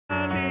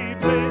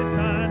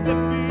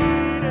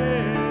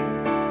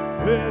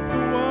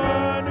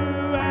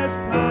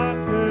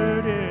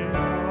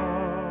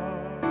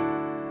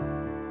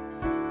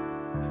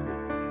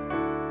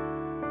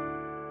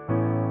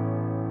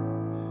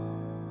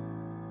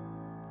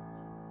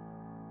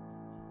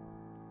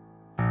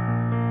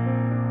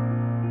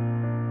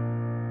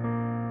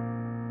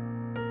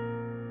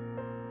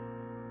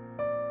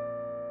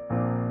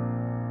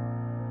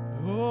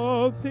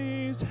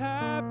days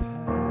have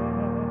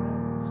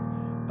passed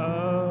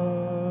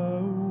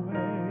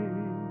away.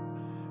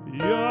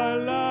 Your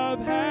love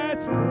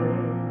has stayed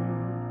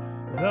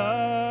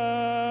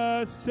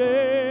the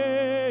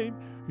same.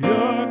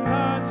 Your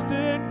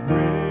constant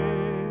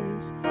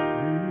grace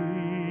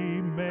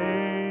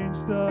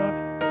remains the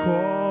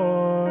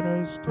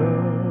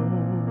cornerstone.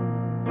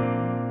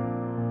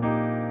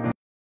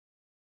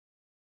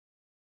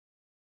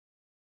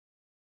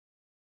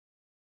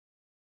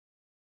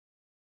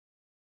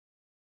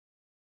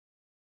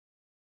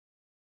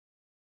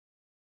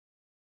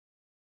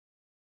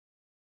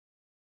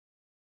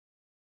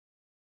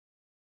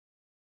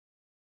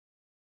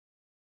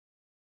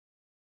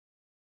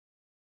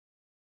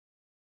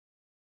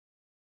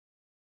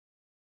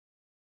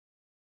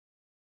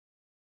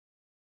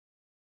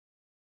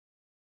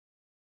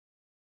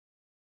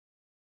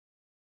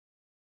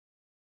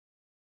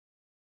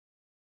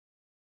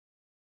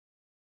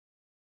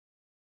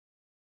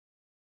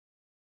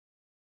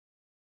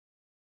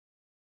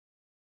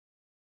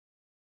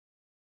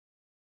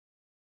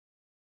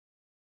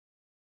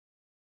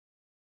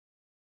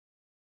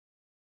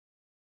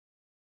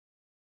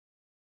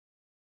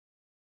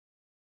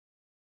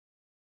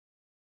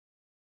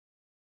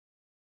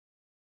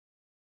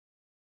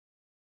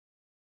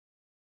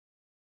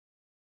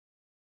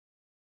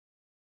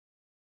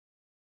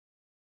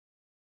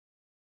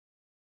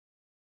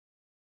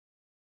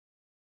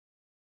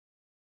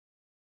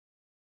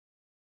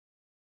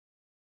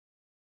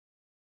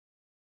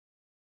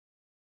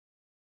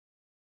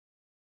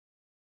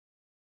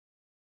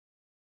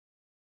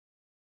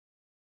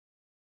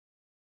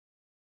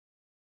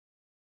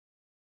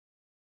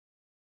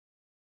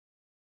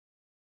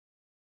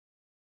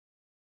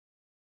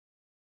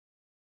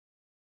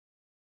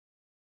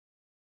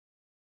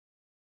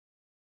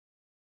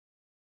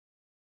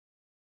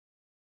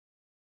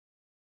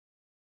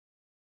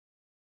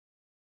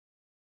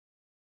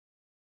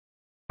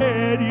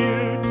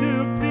 You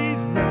took these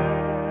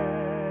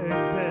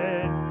rags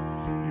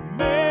and you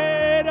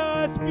made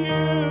us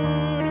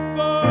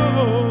beautiful.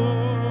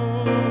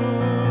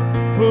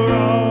 For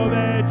all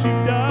that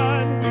you've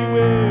done, we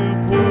will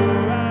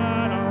pour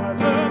out our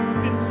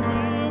love. This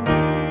will be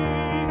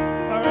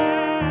our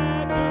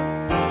anthem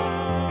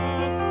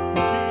song.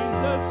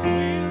 Jesus, we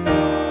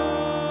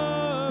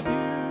love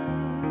you.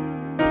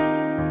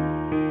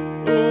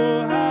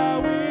 Oh,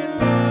 how we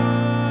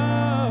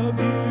love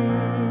you.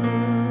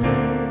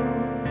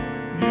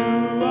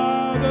 You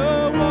are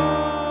the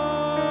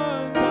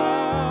one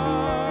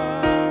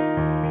our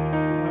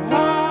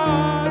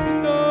hearts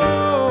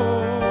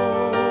know.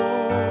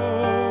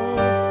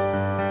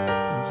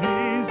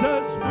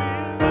 Jesus, we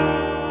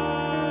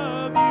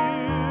love you.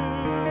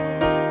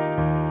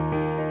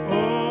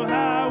 Oh,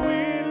 how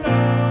we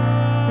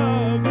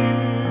love you.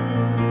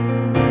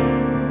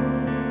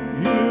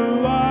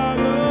 You are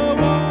the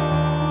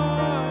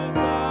one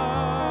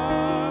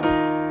our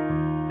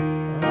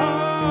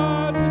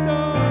hearts know.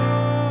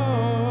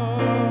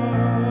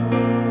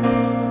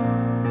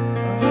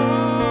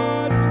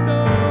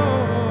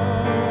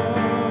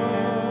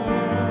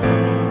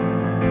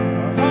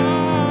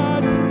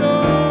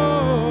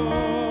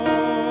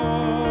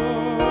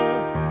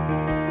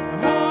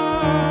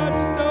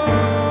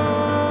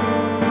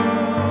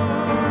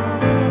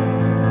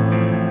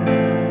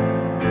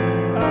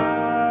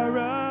 Our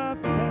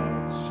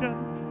affection,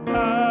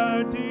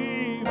 our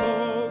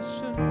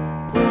devotion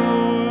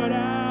poured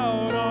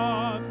out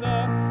on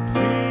the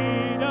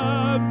feet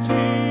of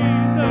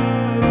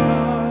Jesus.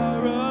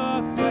 Our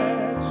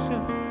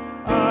affection,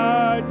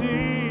 our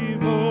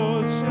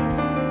devotion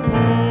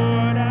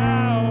poured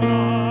out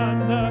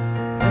on the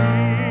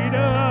feet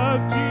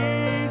of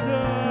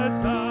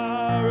Jesus.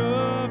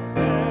 Our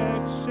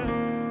affection,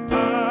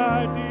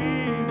 our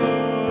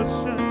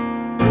devotion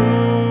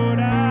poured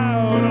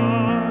out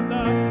on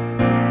the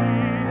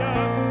feet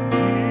of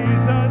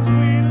Jesus.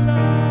 We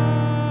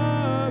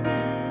love you.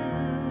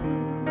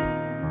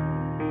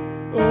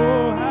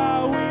 Oh,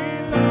 how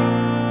we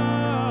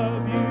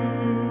love you.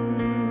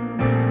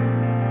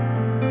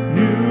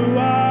 You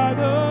are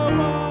the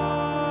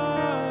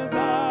ones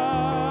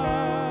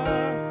our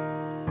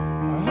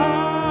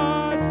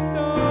hearts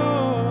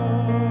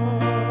know.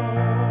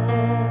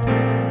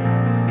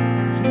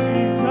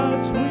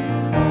 Jesus, we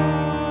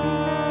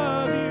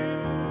love you.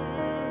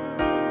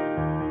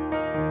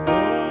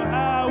 Oh,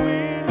 how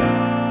we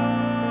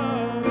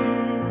love you.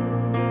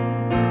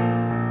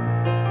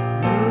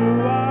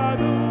 You are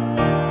the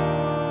one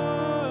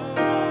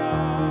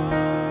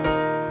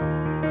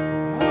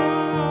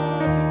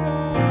hearts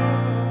know.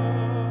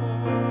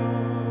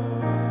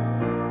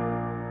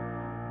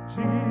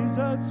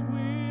 Jesus,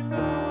 we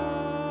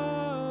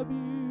love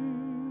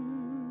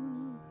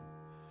you.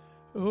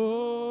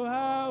 Oh,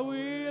 how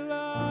we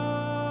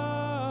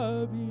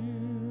love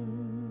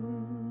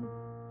you.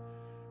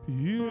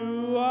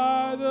 You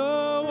are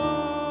the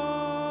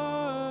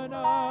one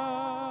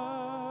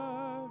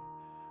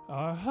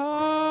our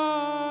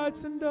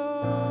hearts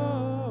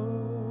adore.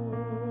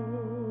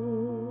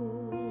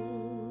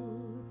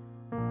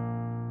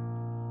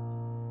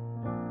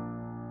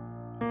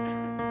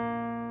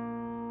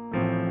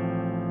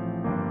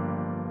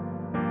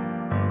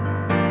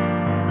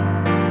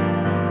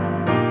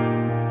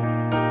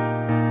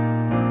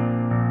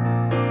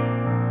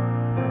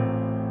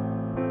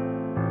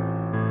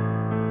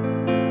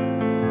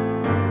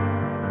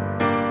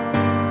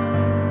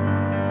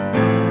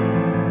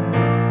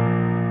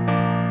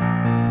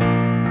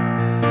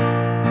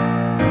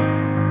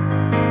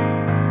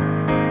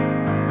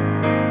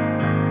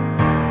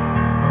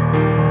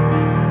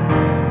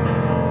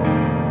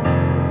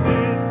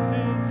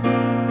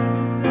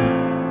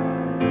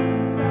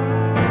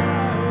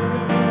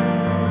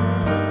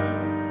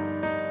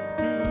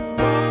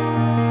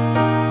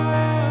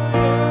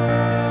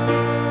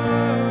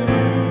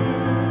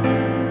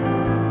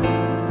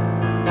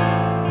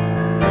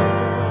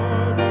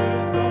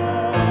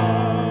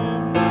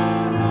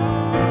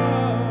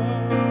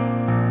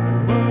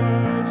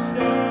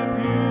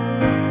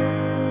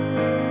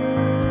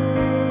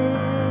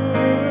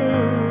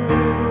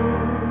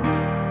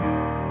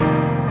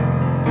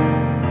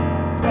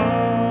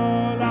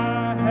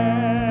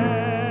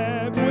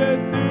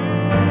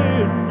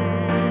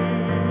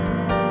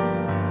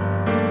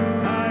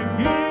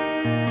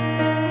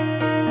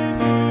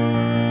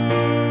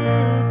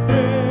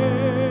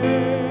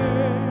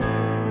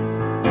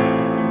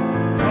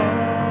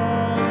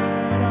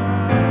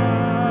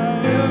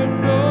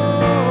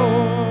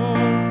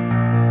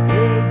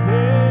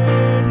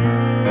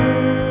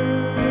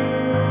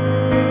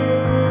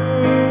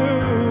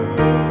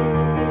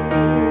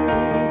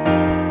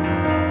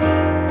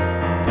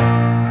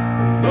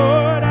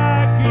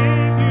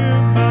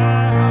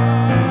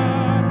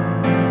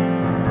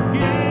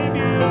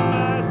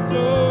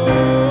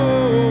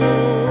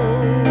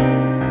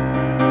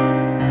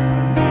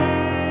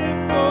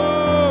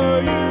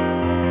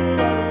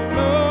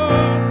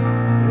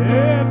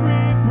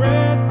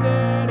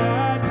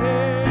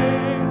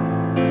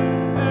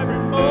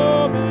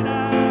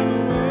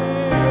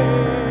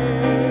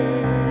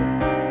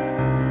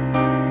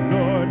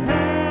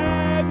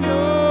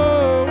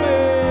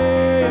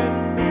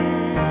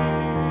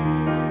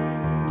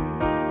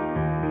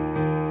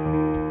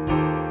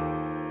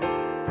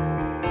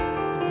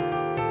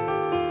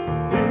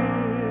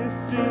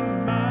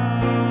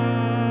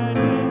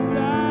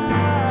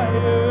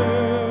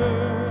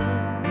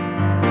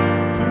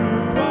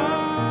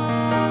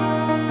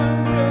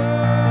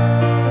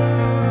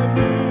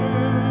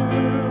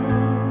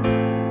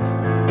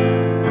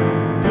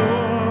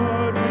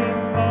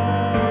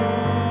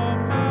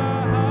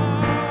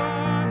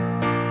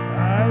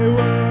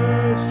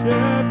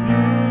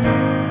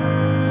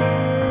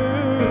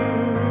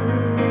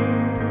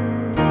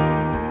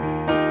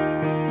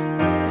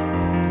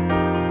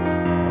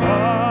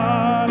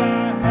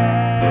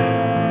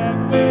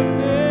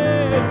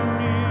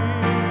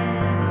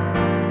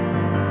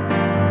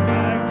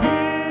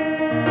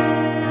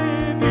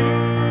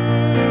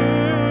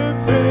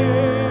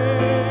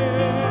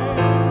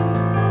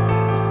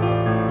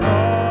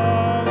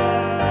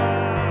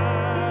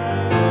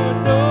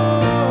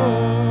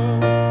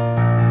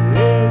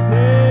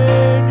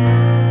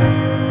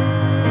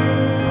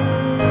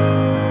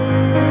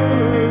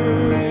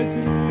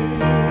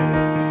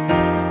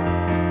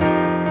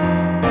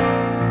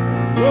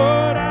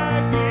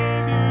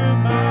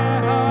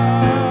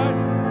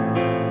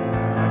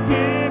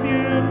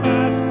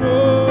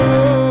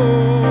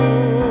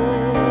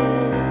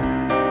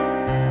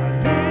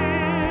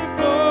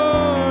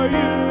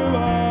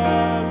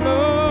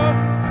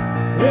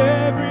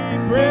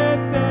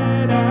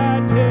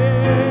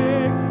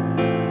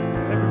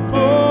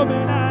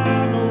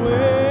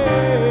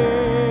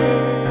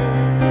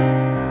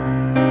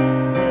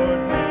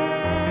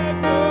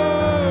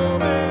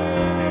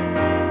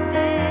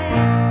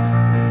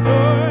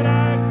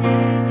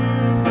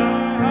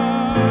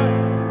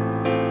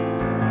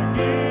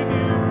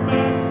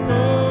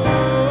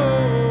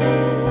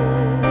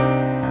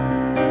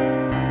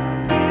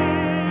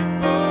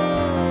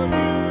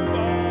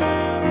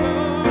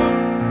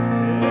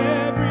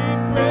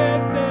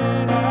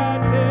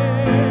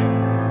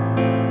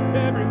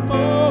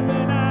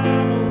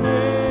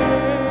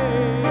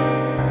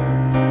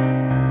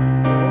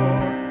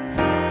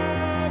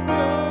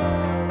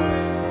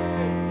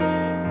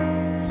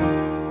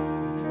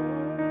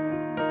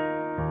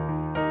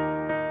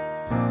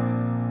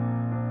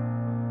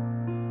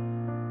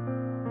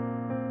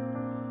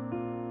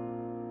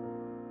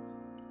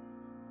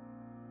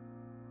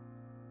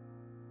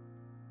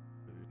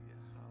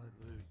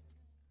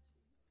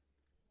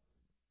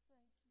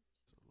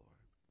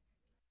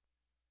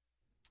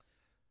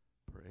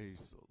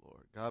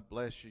 God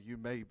bless you. You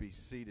may be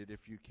seated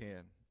if you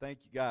can. Thank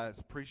you, guys.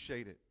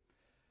 Appreciate it.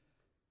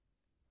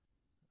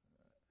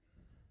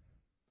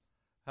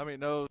 How many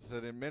knows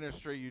that in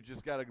ministry you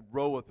just got to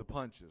roll with the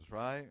punches,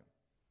 right?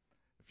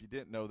 If you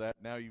didn't know that,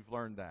 now you've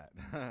learned that.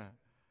 I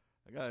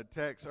got a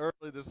text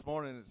early this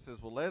morning that says,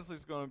 well,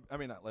 Joanne's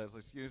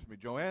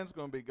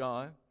going to be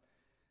gone,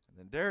 and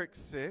then Derek's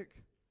sick,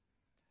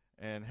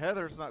 and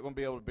Heather's not going to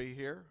be able to be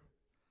here.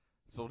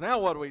 So now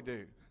what do we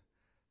do?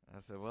 I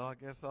said, well, I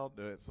guess I'll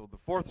do it. So the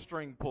fourth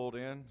string pulled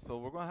in. So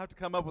we're going to have to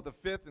come up with a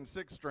fifth and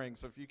sixth string.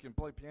 So if you can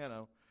play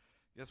piano,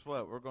 guess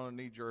what? We're going to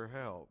need your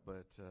help.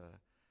 But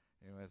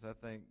anyways, I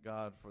thank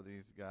God for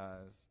these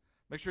guys.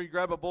 Make sure you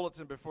grab a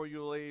bulletin before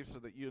you leave so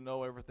that you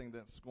know everything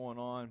that's going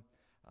on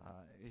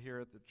here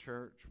at the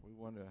church. We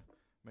want to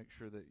make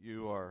sure that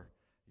you are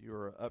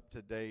up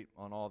to date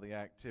on all the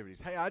activities.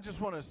 Hey, I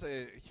just want to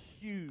say a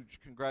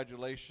huge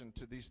congratulations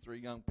to these three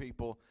young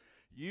people.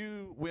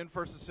 You, Win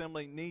First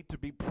Assembly, need to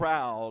be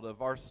proud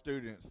of our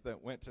students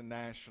that went to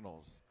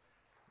nationals.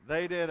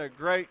 They did a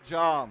great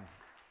job.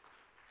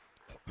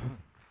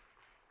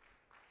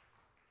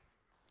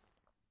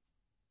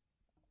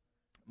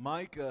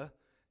 Micah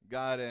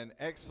got an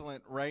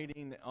excellent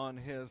rating on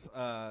his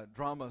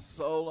drama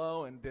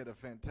solo and did a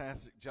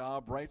fantastic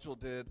job. Rachel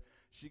did.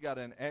 She got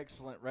an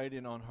excellent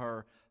rating on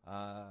her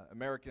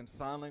American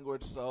Sign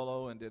Language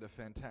solo and did a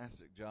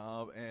fantastic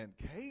job. And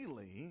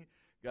Kaylee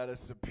got a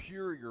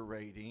superior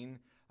rating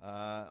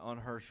on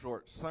her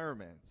short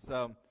sermon.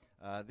 So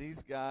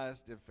these guys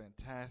did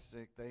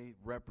fantastic. They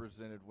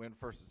represented Win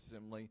First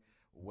Assembly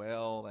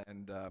well,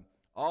 and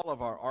all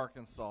of our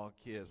Arkansas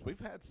kids. We've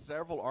had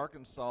several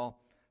Arkansas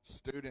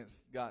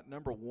students got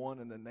number one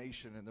in the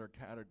nation in their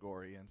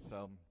category, and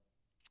so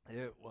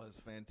it was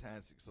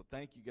fantastic. So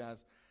thank you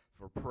guys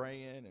for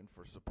praying and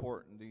for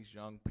supporting these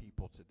young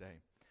people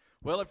today.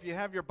 Well, if you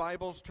have your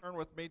Bibles, turn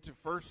with me to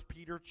 1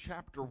 Peter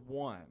chapter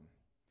 1.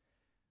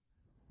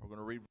 We're going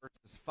to read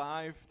verses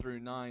 5 through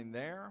 9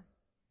 there.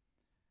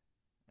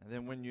 And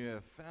then when you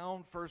have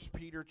found 1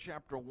 Peter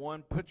chapter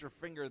 1, put your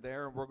finger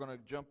there, and we're going to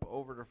jump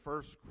over to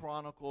 1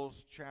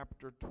 Chronicles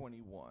chapter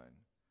 21.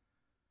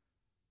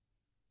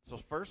 So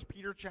 1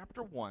 Peter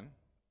chapter 1.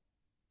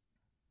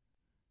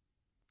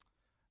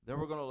 Then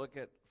we're going to look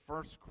at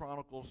 1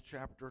 Chronicles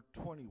chapter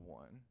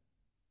 21.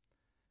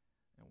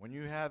 And when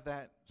you have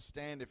that,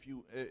 stand if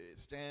you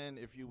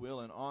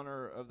will, in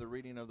honor of the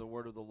reading of the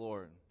word of the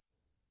Lord.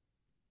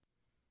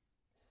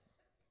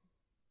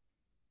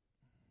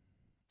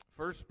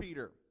 1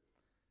 Peter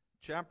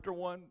chapter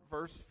 1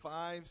 verse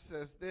 5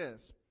 says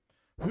this,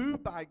 who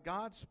by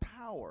God's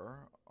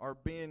power are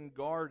being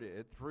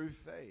guarded through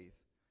faith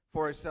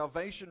for a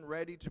salvation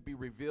ready to be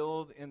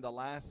revealed in the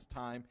last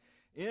time.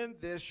 In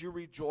this you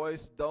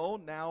rejoice, though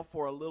now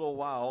for a little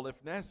while,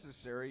 if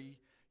necessary,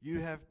 you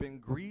have been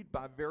grieved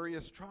by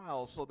various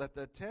trials, so that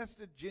the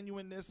tested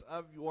genuineness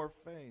of your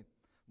faith,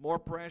 more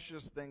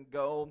precious than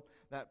gold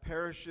that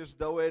perishes,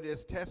 though it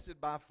is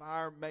tested by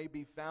fire, may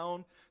be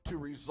found to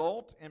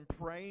result in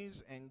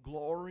praise and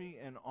glory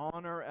and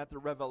honor at the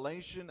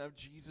revelation of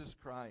Jesus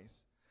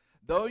Christ.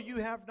 Though you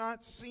have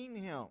not seen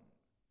him,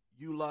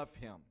 you love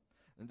him.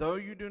 And though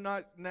you do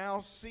not now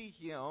see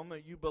him,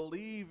 you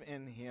believe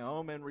in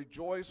him and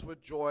rejoice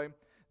with joy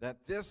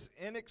that this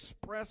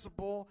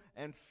inexpressible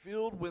and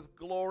filled with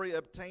glory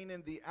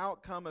obtaining the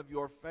outcome of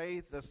your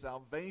faith, the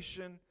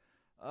salvation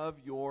of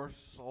your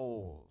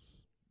souls.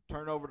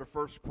 Turn over to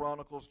 1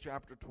 Chronicles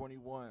chapter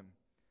 21.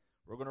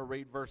 We're going to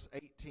read verse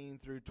 18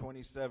 through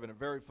 27, a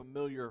very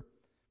familiar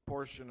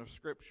portion of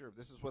Scripture.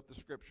 This is what the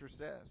Scripture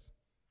says.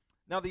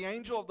 Now the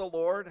angel of the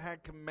Lord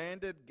had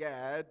commanded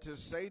Gad to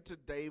say to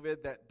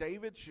David that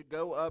David should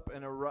go up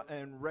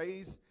and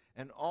raise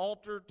an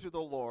altar to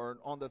the Lord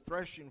on the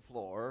threshing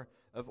floor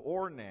of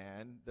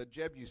Ornan the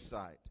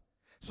Jebusite.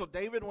 So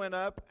David went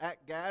up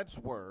at Gad's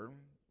word,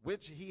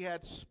 which he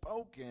had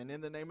spoken in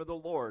the name of the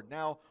Lord.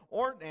 Now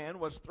Ornan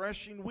was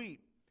threshing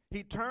wheat.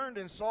 He turned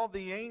and saw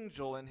the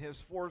angel, and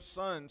his 4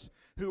 sons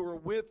who were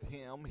with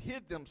him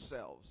hid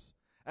themselves.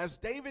 As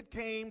David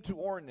came to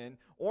Ornan,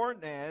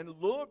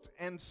 Ornan looked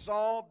and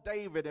saw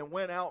David and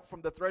went out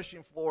from the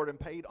threshing floor and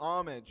paid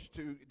homage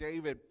to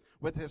David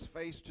with his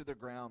face to the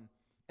ground.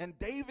 And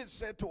David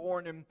said to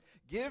Ornan,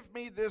 give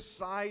me this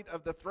side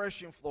of the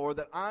threshing floor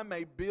that I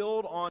may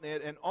build on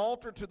it an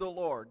altar to the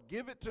Lord.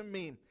 Give it to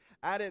me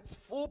at its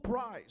full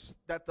price,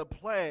 that the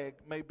plague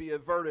may be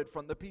averted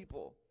from the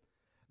people.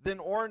 Then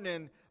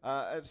Ornan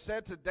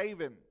said to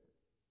David,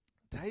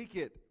 take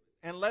it,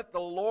 and let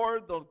the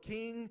Lord the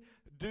king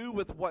do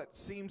with what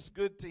seems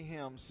good to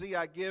him. See,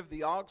 I give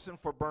the oxen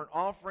for burnt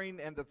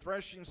offering, and the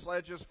threshing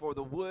sledges for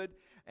the wood,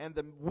 and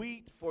the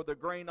wheat for the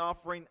grain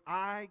offering.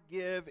 I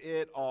give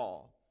it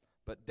all.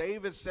 But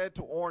David said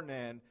to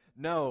Ornan,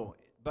 no,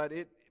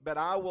 but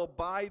I will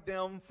buy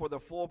them for the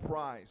full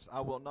price.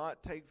 I will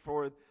not take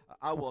for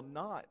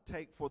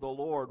the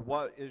Lord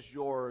what is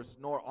yours,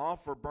 nor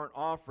offer burnt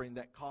offering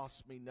that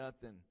costs me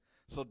nothing.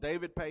 So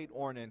David paid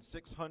Ornan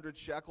 600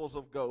 shekels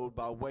of gold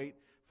by weight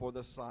for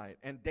the sight.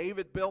 And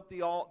David built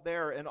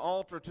there an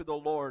altar to the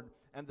Lord,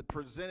 and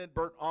presented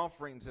burnt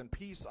offerings and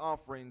peace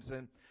offerings,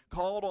 and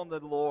called on the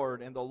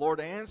Lord. And the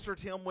Lord answered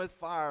him with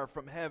fire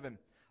from heaven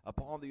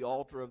upon the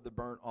altar of the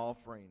burnt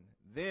offering.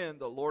 Then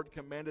the Lord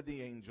commanded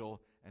the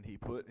angel, and he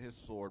put his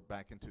sword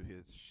back into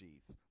his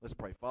sheath. Let's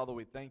pray. Father,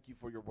 we thank you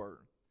for your word.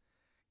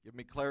 Give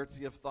me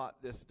clarity of thought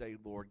this day,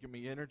 Lord. Give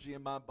me energy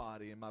in my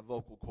body and my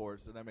vocal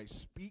cords, that I may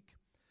speak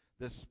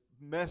this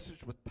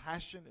message with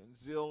passion and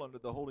zeal under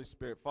the Holy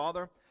Spirit.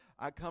 Father,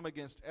 I come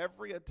against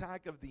every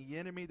attack of the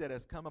enemy that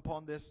has come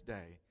upon this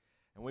day,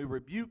 and we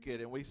rebuke it,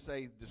 and we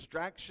say,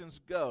 distractions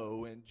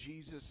go in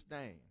Jesus'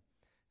 name.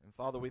 And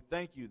Father, we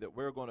thank you that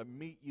we're going to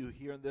meet you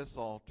here in this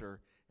altar,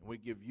 and we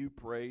give you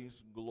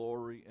praise,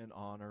 glory, and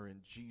honor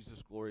in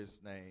Jesus' glorious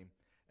name.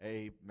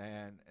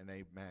 Amen and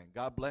amen.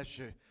 God bless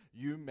you.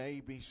 You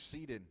may be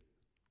seated.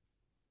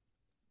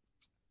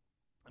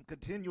 I'm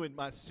continuing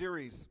my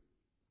series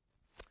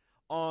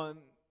on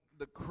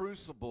the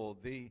crucible,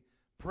 the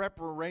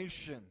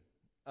preparation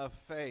of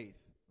faith.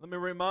 Let me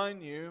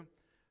remind you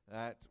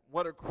that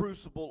what a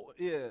crucible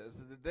is.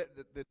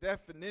 The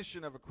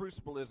definition of a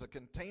crucible is a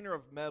container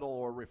of metal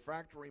or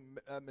refractory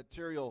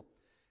material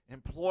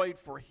employed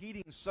for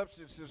heating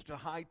substances to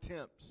high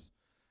temps,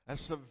 a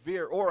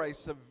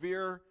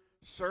severe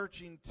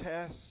searching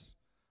test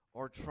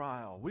or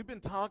trial. We've been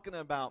talking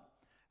about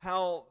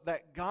how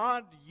that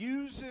God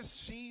uses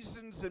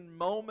seasons and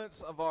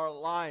moments of our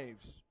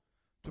lives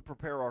to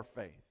prepare our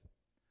faith,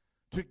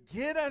 to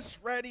get us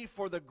ready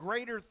for the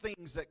greater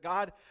things that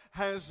God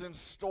has in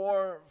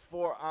store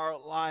for our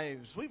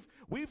lives.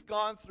 We've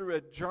gone through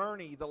a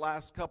journey the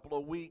last couple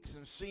of weeks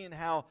and seeing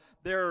how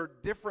there are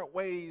different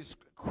ways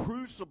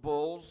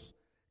crucibles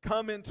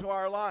come into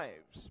our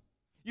lives.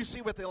 You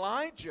see, with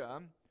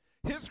Elijah,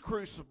 his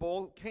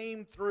crucible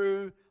came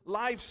through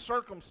life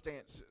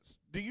circumstances.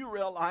 Do you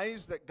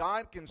realize that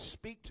God can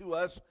speak to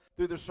us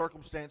through the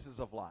circumstances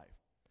of life,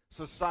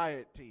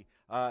 society,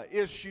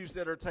 issues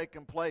that are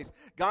taking place?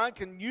 God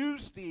can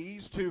use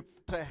these to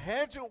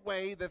hedge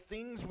away the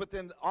things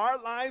within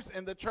our lives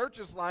and the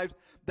church's lives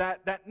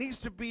that needs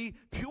to be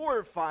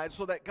purified,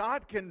 so that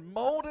God can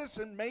mold us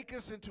and make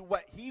us into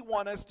what He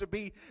wants us to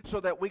be, so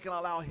that we can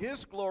allow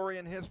His glory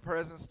and His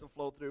presence to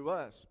flow through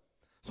us.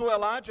 So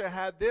Elijah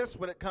had this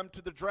when it come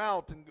to the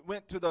drought, and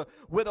went to the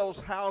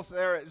widow's house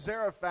there at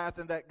Zarephath,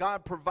 and that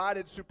God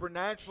provided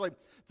supernaturally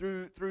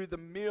through the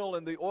meal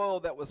and the oil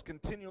that was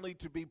continually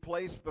to be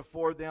placed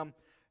before them,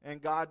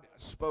 and God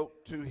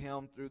spoke to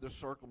him through the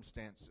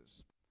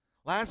circumstances.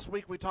 Last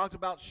week we talked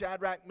about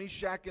Shadrach,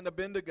 Meshach, and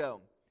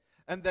Abednego,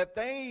 and that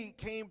they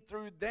came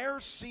through their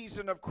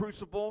season of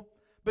crucible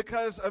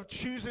because of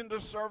choosing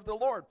to serve the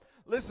Lord.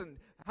 Listen,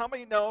 how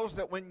many knows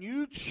that when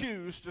you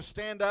choose to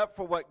stand up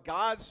for what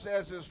God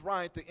says is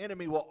right, the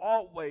enemy will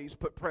always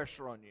put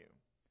pressure on you?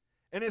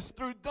 And it's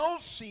through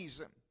those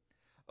seasons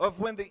of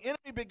when the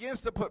enemy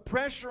begins to put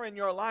pressure in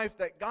your life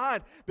that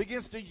God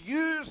begins to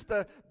use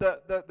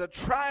the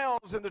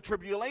trials and the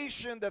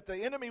tribulation that the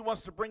enemy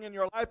wants to bring in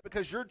your life,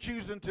 because you're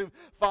choosing to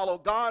follow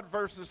God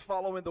versus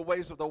following the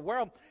ways of the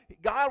world.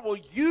 God will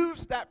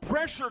use that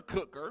pressure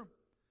cooker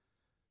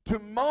to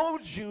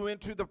mold you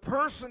into the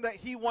person that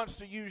He wants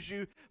to use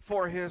you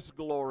for His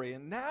glory.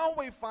 And now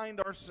we find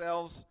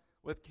ourselves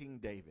with King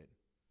David.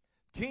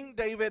 King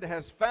David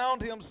has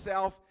found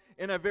himself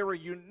in a very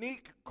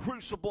unique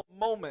crucible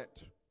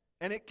moment,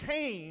 and it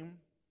came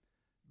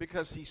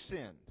because he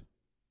sinned.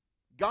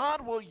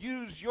 God will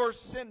use your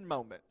sin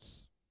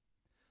moments,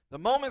 the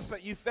moments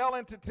that you fell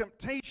into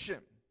temptation,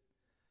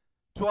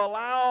 to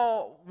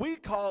allow, we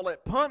call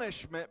it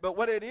punishment, but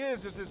what it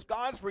is it's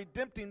God's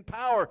redempting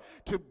power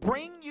to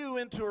bring you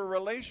into a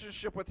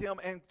relationship with Him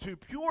and to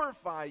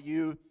purify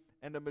you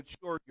and to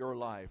mature your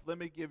life. Let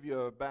me give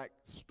you a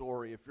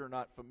backstory if you're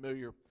not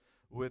familiar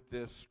with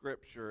this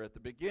scripture. At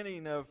the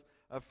beginning of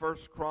 1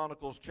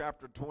 Chronicles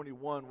chapter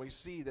 21, we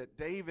see that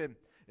David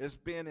is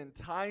being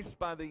enticed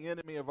by the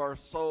enemy of our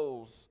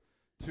souls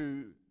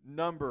to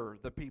number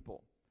the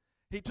people.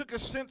 He took a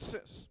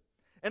census.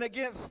 And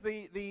against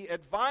the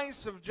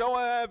advice of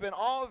Joab and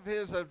all of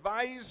his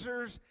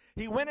advisors,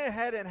 he went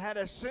ahead and had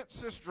a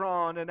census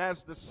drawn. And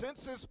as the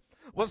census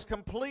was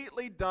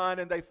completely done,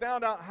 and they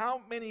found out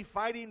how many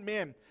fighting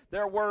men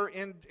there were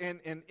in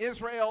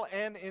Israel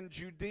and in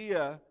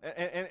Judea,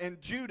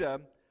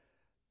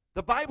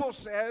 the Bible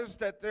says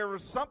that there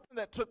was something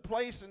that took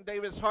place in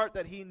David's heart,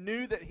 that he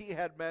knew that he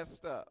had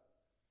messed up.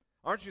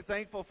 Aren't you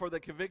thankful for the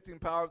convicting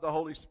power of the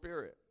Holy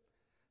Spirit?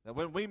 That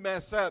when we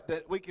mess up,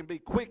 that we can be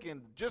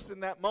quickened just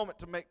in that moment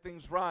to make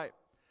things right.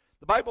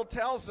 The Bible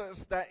tells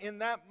us that in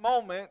that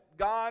moment,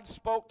 God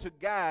spoke to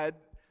Gad,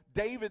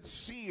 David's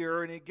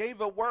seer, and He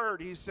gave a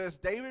word. He says,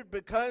 David,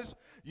 because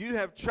you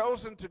have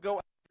chosen to go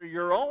after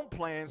your own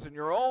plans and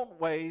your own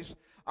ways,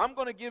 I'm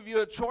going to give you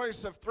a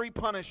choice of 3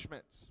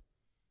 punishments.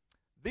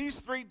 These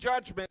 3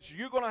 judgments,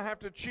 you're going to have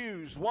to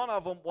choose. One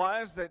of them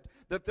was that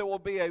there will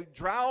be a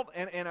drought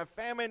and a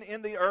famine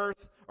in the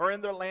earth or in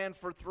their land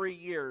for 3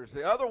 years.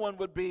 The other one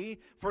would be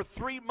for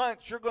 3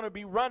 months you're going to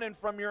be running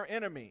from your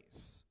enemies.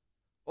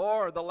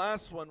 Or the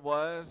last one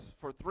was,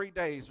 for 3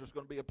 days there's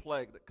going to be a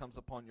plague that comes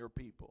upon your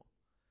people.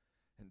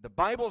 And the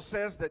Bible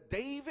says that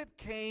David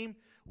came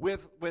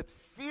with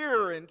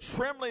fear and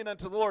trembling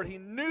unto the Lord. He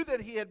knew that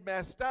he had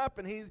messed up,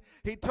 and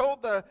he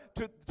told the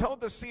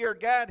seer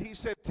Gad, he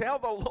said, tell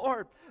the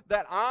Lord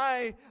that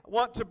I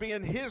want to be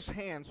in his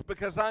hands,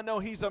 because I know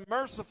he's a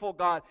merciful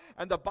God.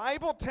 And the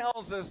Bible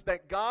tells us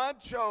that God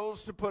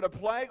chose to put a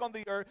plague on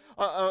the earth,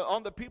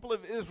 on the people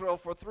of Israel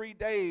for 3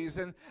 days,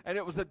 and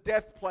it was a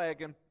death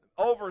plague, and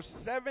over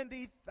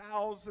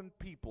 70,000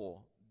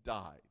 people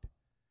died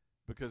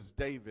because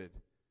David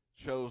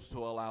chose to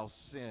allow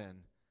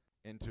sin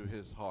into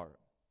his heart.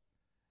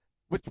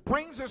 Which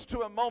brings us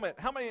to a moment.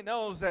 How many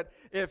knows that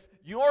if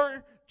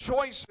your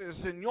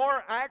choices and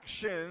your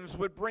actions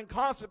would bring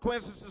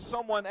consequences to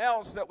someone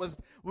else that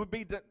would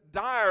be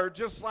dire,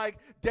 just like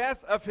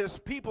death of his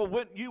people,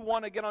 wouldn't you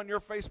want to get on your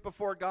face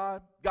before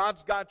God?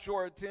 God's got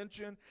your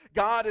attention.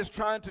 God is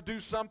trying to do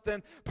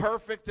something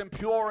perfect and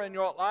pure in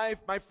your life.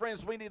 My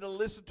friends, we need to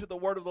listen to the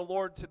word of the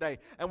Lord today,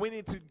 and we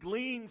need to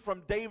glean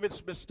from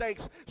David's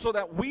mistakes so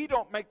that we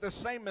don't make the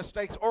same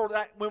mistakes, or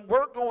that when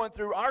we're going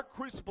through our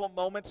crucible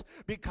moments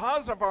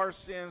because of our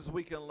sins,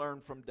 we can learn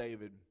from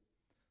David.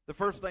 The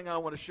first thing I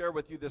want to share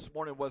with you this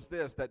morning was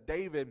this, that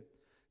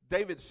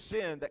David's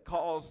sin that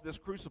caused this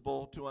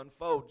crucible to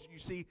unfold. You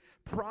see,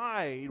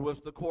 pride was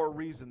the core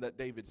reason that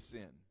David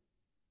sinned.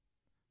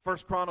 1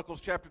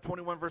 Chronicles chapter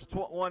 21 verse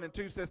 1 and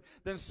 2 says,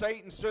 then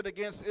Satan stood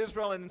against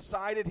Israel and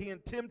incited, he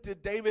and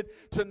tempted David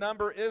to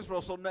number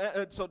Israel.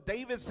 So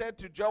David said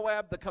to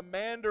Joab, the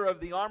commander of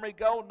the army,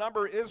 go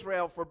number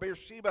Israel for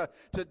Beersheba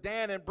to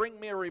Dan, and bring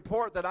me a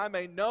report that I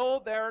may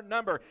know their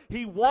number.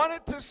 He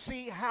wanted to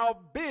see how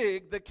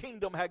big the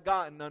kingdom had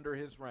gotten under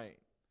his reign.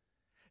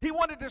 He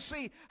wanted to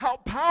see how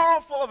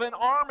powerful of an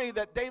army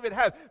that David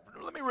had.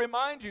 Let me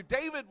remind you,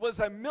 David was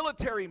a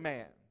military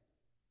man.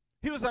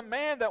 He was a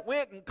man that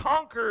went and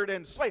conquered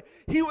and slayed.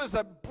 He was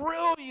a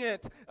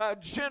brilliant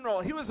general.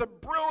 He was a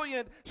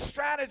brilliant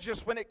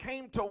strategist when it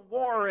came to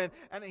war.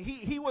 And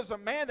he was a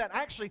man that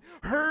actually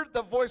heard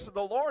the voice of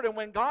the Lord. And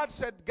when God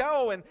said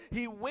go and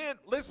he went,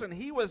 listen,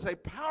 he was a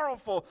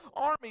powerful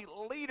army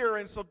leader.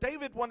 And so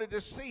David wanted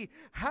to see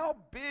how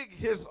big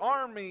his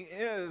army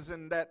is,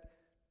 and that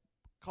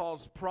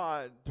caused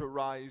pride to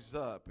rise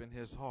up in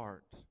his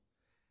heart.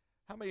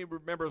 How many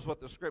remembers what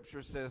the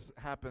scripture says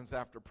happens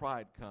after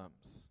pride comes?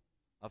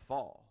 A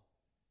fall.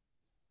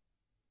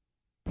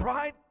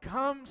 Pride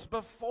comes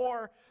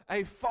before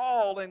a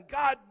fall, and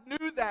God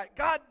knew that.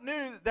 God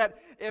knew that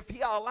if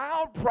he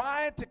allowed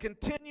pride to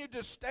continue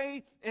to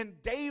stay in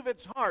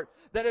David's heart,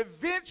 that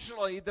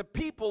eventually the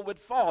people would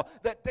fall,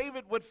 that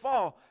David would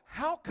fall.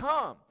 How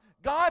come?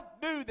 God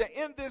knew that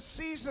in this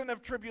season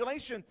of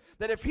tribulation,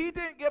 that if he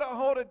didn't get a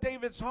hold of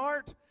David's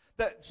heart,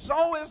 that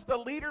so is the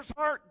leader's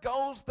heart,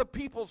 goes the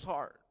people's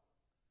heart.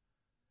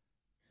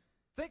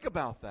 Think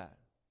about that.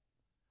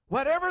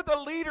 Whatever the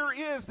leader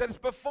is that is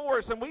before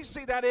us, and we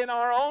see that in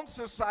our own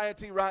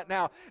society right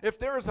now. If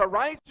there is a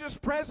righteous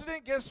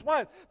president, guess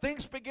what?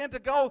 Things begin to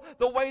go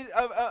the way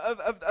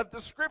of the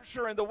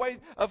Scripture and the way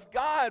of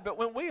God. But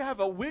when we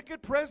have a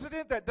wicked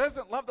president that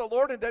doesn't love the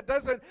Lord and that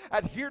doesn't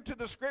adhere to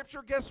the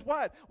Scripture, guess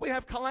what? We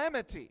have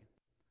calamity.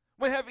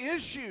 We have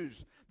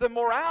issues. The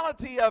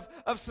morality of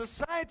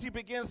society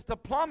begins to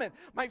plummet.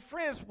 My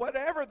friends,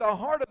 whatever the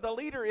heart of the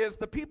leader is,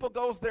 the people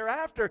goes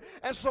thereafter.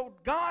 And so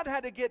God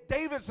had to get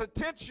David's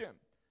attention.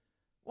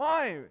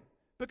 Why?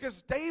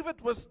 Because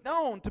David was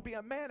known to be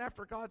a man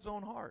after God's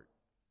own heart.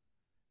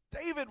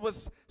 David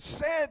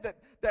said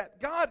that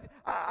God,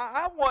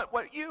 I want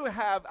what you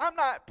have. I'm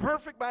not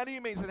perfect by any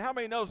means. And how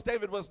many knows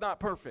David was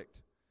not perfect?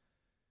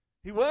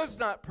 He was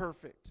not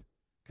perfect.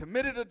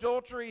 Committed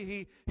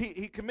adultery,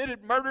 he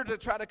committed murder to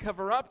try to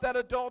cover up that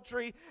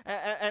adultery,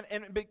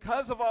 and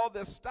because of all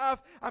this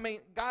stuff, I mean,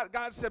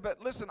 God said, but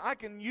listen, I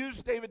can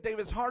use David.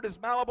 David's heart is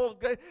malleable.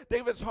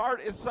 David's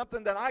heart is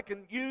something that I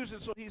can use,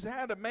 and so he's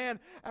had a man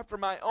after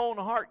my own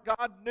heart.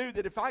 God knew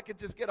that if I could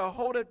just get a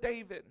hold of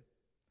David,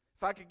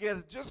 if I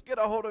could just get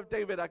a hold of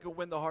David, I could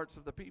win the hearts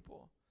of the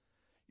people.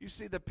 You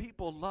see, the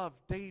people loved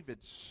David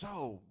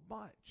so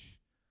much.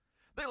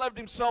 They loved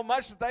him so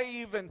much that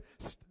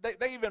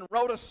they even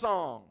wrote a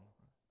song.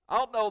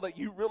 I'll know that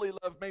you really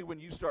love me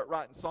when you start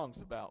writing songs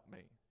about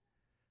me.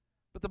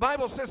 But the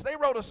Bible says they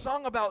wrote a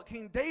song about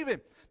King David,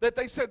 that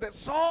they said that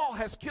Saul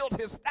has killed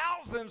his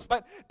thousands,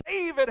 but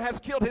David has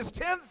killed his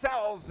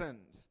 10,000s.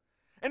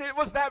 And it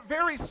was that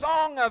very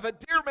song of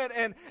endearment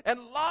and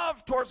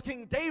love towards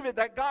King David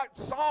that got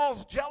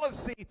Saul's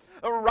jealousy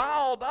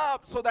riled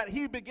up, so that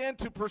he began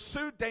to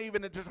pursue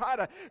David and to try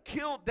to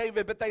kill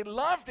David. But they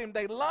loved him.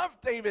 They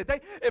loved David.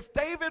 If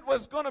David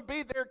was going to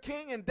be their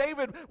king and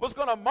David was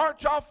going to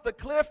march off the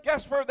cliff,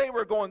 guess where they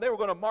were going? They were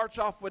going to march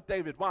off with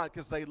David. Why?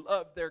 Because they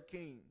loved their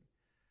king.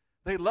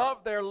 They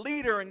loved their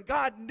leader, and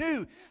God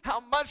knew how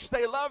much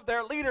they loved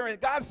their leader.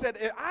 And God said,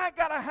 I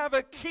got to have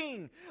a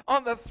king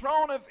on the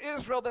throne of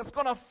Israel that's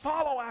going to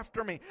follow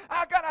after me.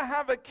 I got to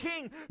have a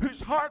king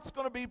whose heart's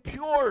going to be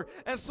pure.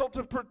 And so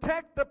to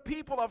protect the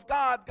people of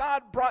God,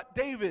 God brought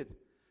David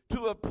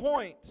to a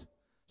point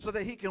so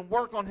that he can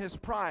work on his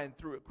pride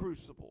through a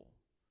crucible.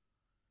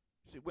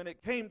 See, when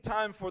it came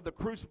time for the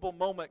crucible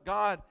moment,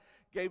 God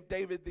gave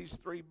David these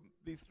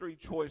three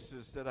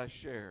choices that I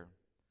share.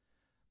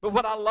 But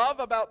what I love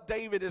about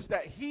David is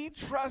that he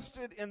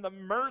trusted in the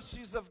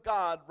mercies of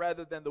God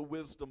rather than the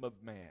wisdom of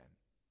man.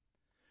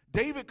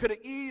 David could have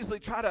easily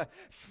tried to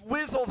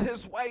whizzle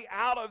his way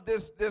out of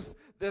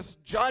this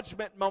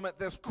judgment moment,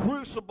 this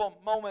crucible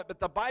moment.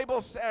 But the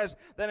Bible says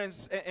that in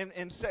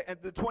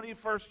the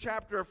 21st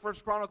chapter of 1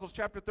 Chronicles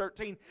chapter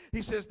 13,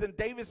 he says, "Then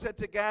David said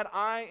to Gad,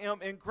 I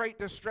am in great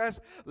distress.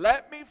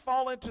 Let me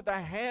fall into the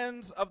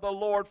hands of the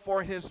Lord,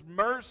 for his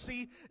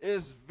mercy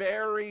is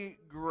very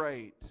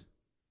great."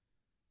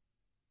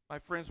 My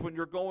friends, when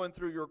you're going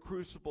through your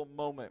crucible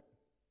moment,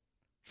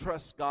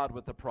 trust God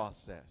with the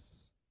process.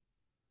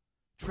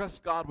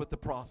 Trust God with the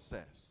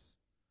process.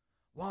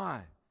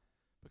 Why?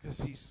 Because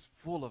he's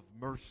full of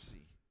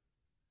mercy.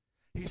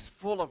 He's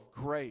full of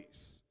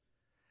grace.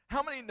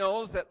 How many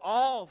knows that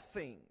all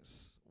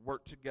things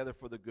work together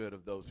for the good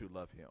of those who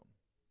love him,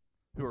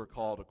 who are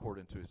called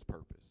according to his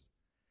purpose?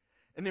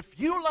 And if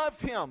you love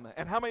him,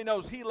 and how many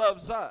knows he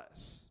loves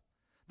us,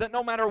 that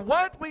no matter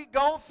what we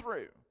go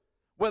through,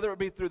 whether it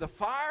be through the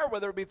fire,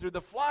 whether it be through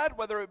the flood,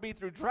 whether it be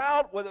through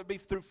drought, whether it be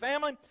through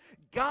famine,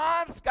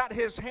 God's got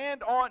his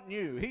hand on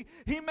you.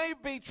 He may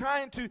be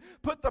trying to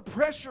put the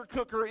pressure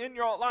cooker in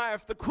your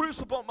life, the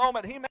crucible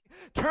moment. He may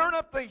turn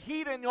up the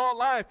heat in your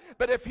life.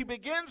 But if he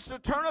begins to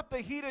turn up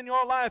the heat in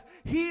your life,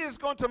 he is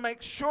going to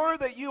make sure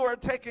that you are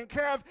taken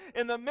care of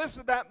in the midst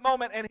of that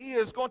moment. And he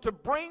is going to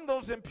bring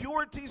those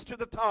impurities to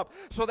the top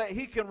so that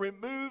he can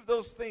remove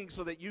those things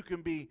so that you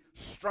can be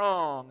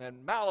strong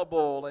and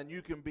malleable and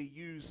you can be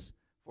used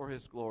for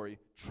his glory.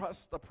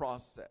 Trust the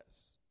process.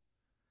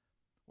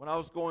 When I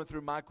was going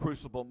through my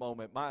crucible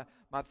moment, my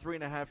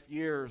 3.5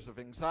 years of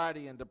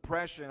anxiety and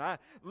depression, I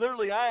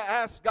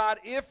asked God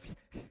if,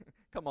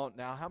 come on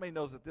now, how many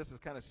knows that this is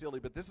kind of silly,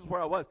 but this is where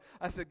I was.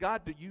 I said,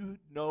 God, do you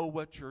know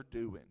what you're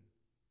doing?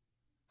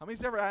 How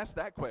many's ever asked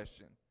that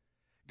question?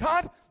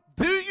 God,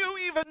 do you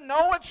even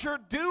know what you're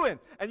doing?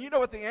 And you know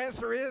what the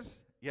answer is?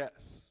 Yes.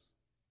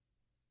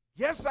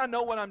 Yes, I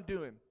know what I'm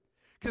doing.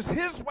 Because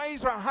his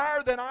ways are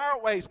higher than our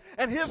ways,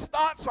 and his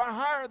thoughts are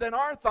higher than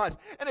our thoughts.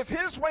 And if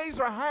his ways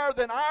are higher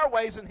than our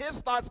ways, and his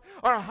thoughts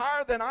are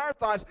higher than our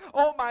thoughts,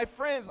 oh, my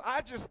friends,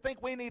 I just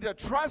think we need to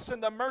trust in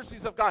the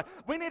mercies of God.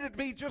 We need to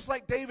be just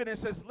like David and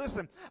says,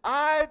 listen,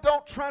 I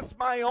don't trust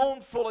my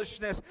own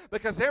foolishness,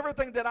 because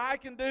everything that I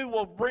can do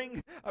will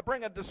bring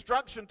a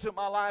destruction to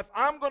my life.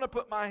 I'm going to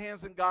put my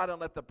hands in God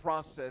and let the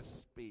process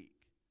speak.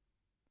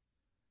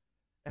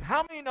 And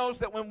how many knows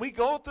that when we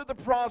go through the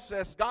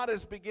process, God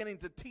is beginning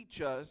to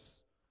teach us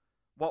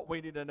what we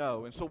need to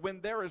know? And so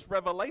when there is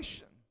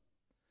revelation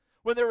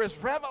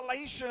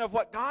of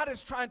what God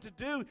is trying to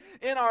do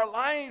in our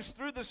lives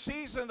through the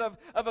season of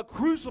a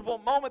crucible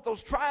moment,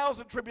 those trials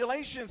and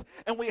tribulations,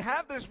 and we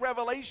have these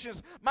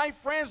revelations, my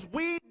friends,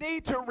 we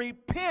need to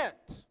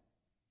repent.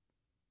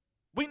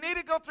 We need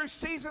to go through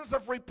seasons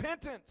of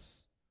repentance.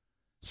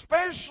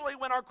 Especially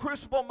when our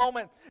crucible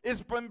moment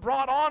has been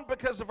brought on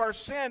because of our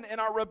sin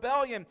and our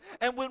rebellion.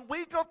 And when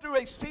we go through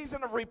a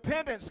season of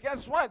repentance,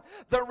 guess what?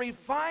 The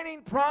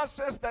refining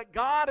process that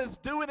God is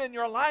doing in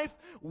your life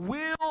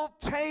will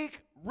take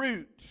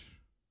root.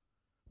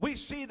 We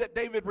see that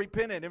David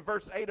repented. In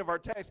verse 8 of our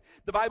text,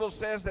 the Bible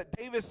says that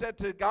David said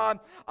to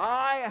God,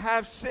 I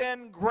have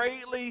sinned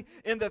greatly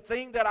in the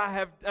thing that I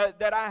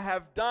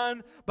have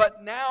done,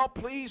 but now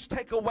please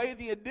take away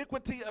the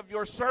iniquity of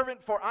your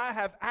servant, for I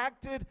have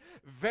acted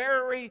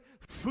very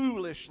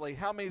foolishly.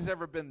 How many's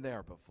ever been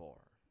there before?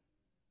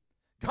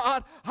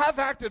 God, I've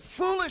acted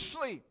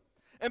foolishly.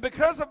 And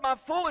because of my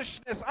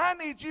foolishness, I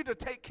need you to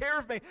take care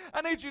of me.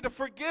 I need you to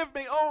forgive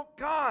me, oh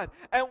God.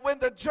 And when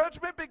the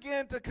judgment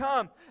began to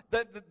come,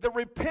 the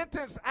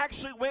repentance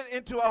actually went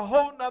into a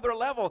whole nother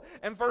level.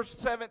 In verse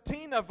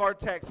 17 of our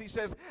text, he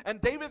says, and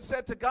David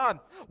said to God,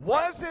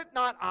 was it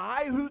not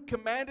I who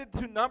commanded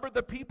to number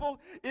the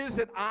people? Is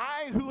it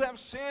I who have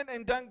sinned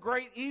and done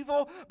great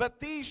evil? But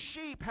these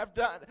sheep have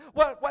done,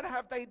 what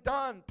have they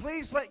done?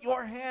 Please let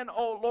your hand,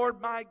 O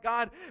Lord my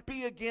God,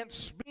 be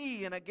against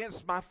me and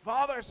against my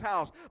father's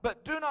house.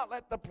 But do not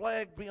let the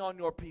plague be on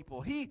your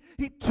people. He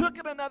took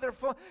it another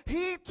foot.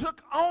 He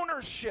took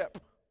ownership.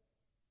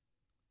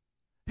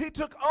 He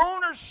took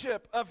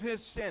ownership of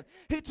his sin.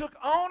 He took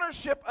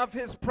ownership of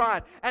his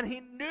pride. And he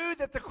knew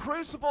that the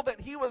crucible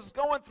that he was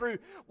going through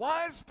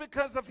was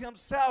because of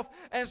himself.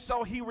 And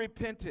so he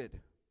repented.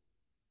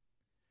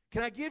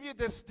 Can I give you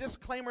this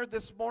disclaimer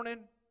this morning?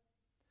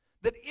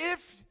 That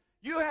if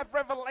you have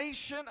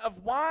revelation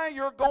of why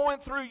you're going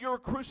through your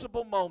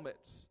crucible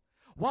moments,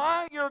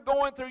 why you're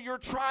going through your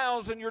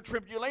trials and your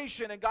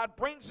tribulation, and God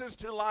brings this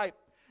to light,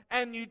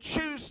 and you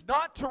choose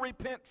not to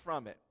repent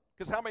from it.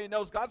 Because how many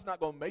knows God's not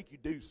going to make you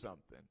do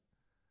something?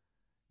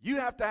 You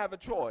have to have a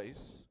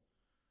choice.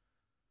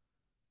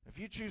 If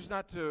you choose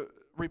not to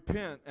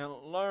repent and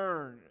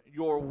learn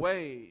your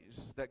ways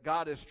that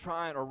God is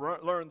trying, or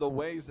learn the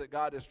ways that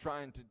God is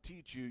trying to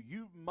teach you,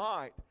 you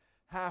might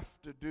have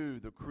to do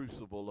the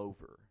crucible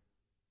over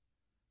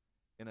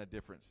in a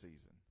different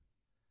season.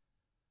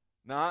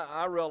 Now,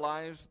 I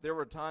realized there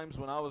were times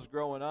when I was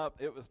growing up,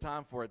 it was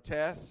time for a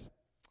test.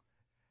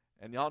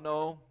 And y'all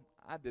know,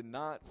 I did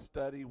not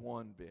study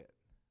one bit.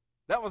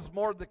 That was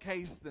more the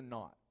case than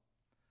not.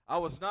 I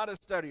was not a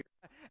studier.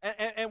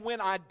 And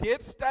when I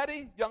did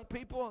study, young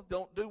people,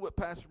 don't do what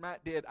Pastor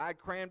Matt did. I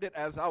crammed it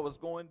as I was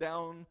going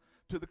down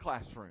to the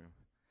classroom.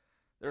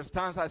 There's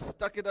times I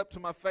stuck it up to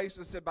my face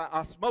and said, by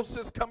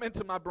osmosis, come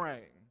into my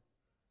brain.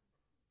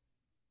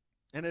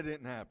 And it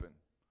didn't happen.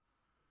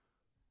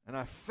 And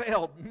I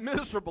failed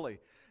miserably.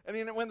 And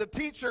then when the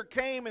teacher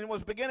came and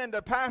was beginning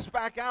to pass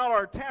back out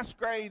our test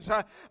grades,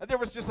 there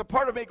was just a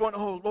part of me going,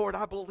 oh, Lord,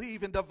 I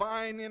believe in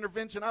divine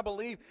intervention. I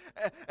believe.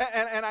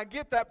 And I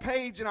get that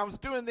page, and I was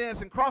doing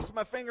this and crossing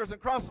my fingers and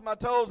crossing my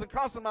toes and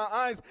crossing my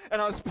eyes, and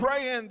I was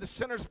praying the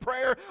sinner's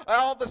prayer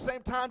all at the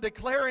same time,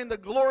 declaring the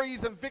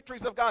glories and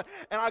victories of God.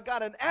 And I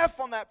got an F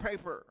on that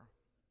paper.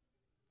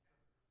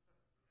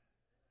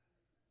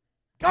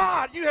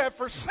 God, you have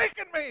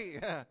forsaken me.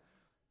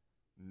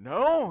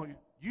 No,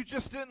 you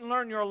just didn't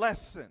learn your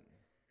lesson.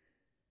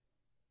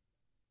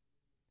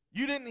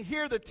 You didn't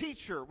hear the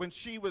teacher when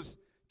she was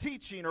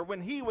teaching or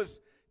when he was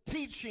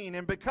teaching,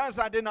 and because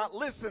I did not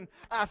listen,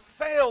 I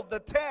failed the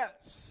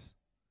test.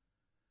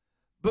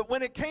 But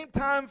when it came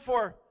time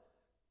for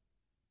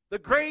the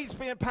grades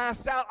being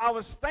passed out, I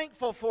was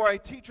thankful for a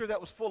teacher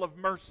that was full of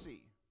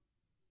mercy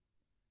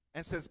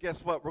and says,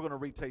 guess what? We're going to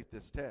retake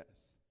this test.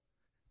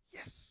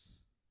 Yes.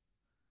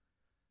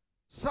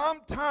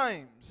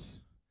 Sometimes,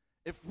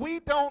 if we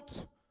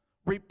don't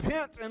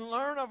repent and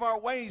learn of our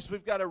ways,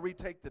 we've got to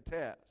retake the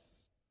test.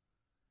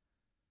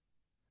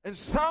 And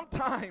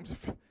sometimes,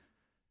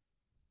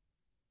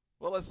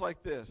 well, it's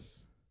like this.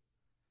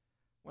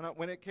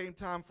 When it came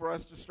time for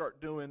us to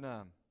start doing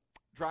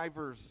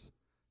driver's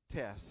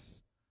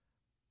tests,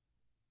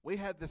 we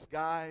had this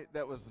guy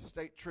that was a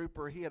state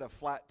trooper. He had a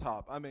flat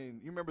top. I mean,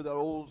 you remember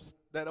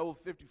that old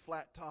 50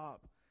 flat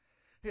top?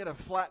 He had a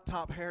flat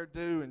top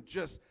hairdo and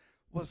just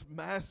was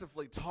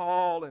massively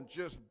tall and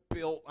just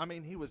built. I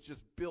mean, he was just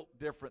built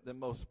different than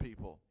most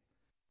people.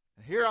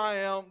 And here I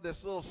am,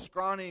 this little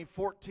scrawny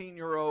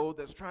 14-year-old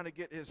that's trying to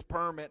get his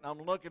permit, and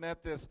I'm looking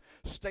at this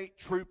state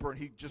trooper,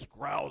 and he just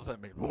growls at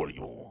me. What do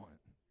you want?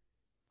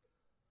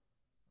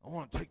 I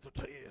want to take the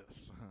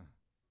test.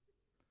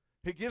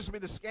 He gives me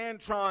the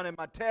Scantron and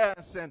my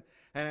tests, and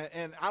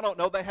I don't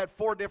know, they had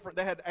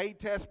they had A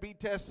test, B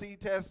test, C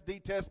test, D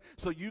test,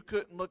 so you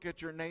couldn't look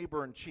at your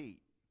neighbor and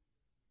cheat.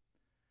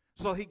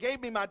 So he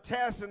gave me my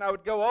test, and I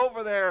would go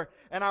over there,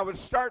 and I would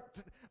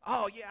start,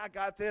 oh, yeah, I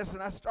got this,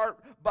 and I start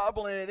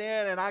bubbling it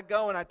in, and I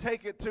go, and I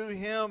take it to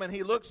him, and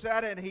he looks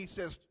at it, and he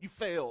says, you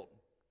failed.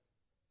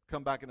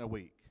 Come back in a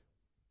week.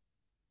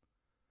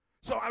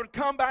 So I would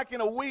come back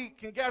in a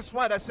week, and guess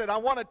what? I said, I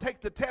want to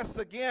take the test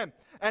again,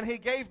 and he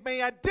gave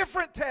me a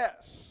different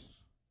test.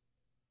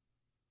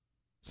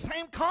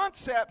 Same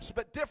concepts,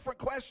 but different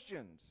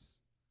questions.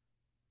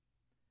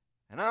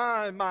 And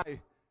I, my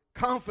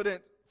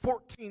confident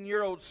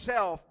 14-year-old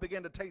self,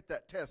 began to take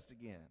that test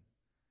again.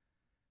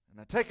 And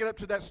I take it up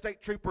to that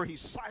state trooper. He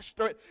slashed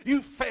through it.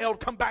 You failed.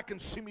 Come back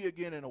and see me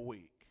again in a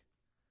week.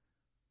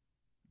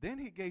 Then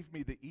he gave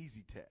me the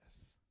easy test.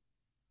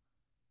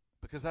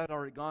 Because I'd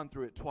already gone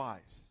through it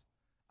twice.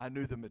 I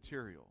knew the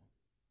material.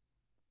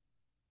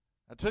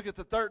 I took it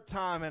the third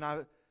time, and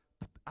I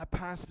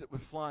passed it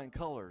with flying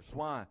colors.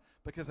 Why?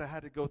 Because I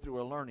had to go through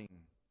a learning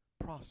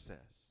process.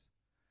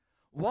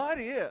 What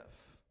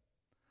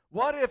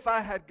if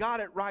I had got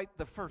it right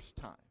the first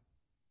time?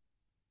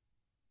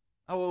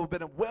 I would have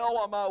been well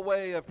on my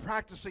way of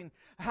practicing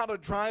how to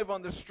drive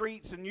on the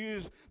streets and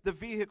use the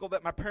vehicle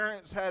that my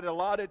parents had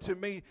allotted to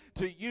me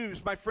to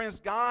use. My friends,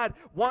 God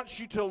wants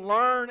you to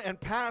learn and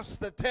pass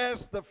the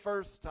test the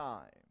first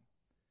time.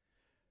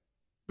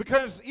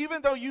 Because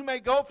even though you may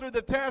go through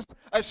the test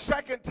a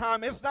second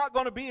time, it's not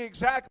going to be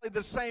exactly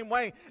the same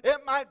way. It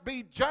might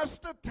be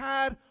just a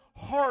tad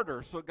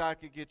harder so God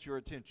could get your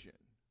attention.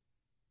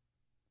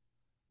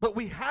 But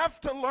we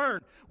have to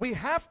learn. We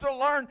have to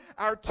learn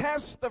our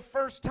tests the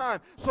first time.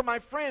 So my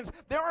friends,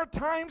 there are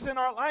times in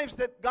our lives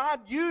that God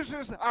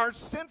uses our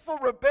sinful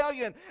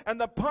rebellion and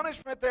the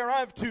punishment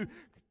thereof to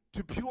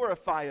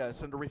purify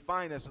us and to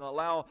refine us and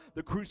allow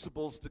the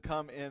crucibles to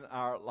come in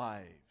our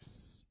lives.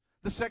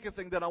 The second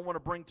thing that I want to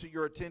bring to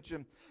your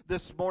attention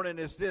this morning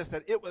is this,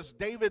 that it was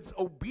David's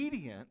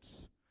obedience.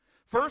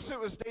 First, it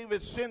was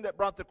David's sin that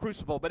brought the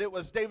crucible, but it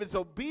was David's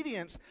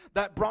obedience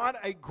that brought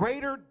a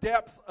greater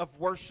depth of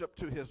worship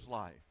to his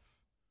life.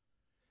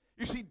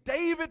 You see,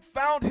 David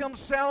found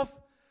himself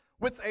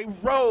with a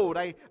road,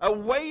 a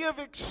way of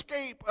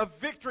escape, a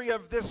victory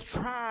of this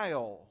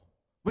trial.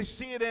 We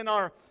see it in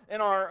our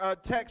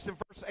text in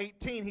verse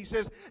 18. He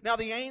says, now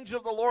the angel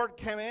of the Lord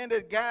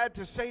commanded Gad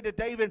to say to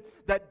David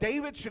that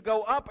David should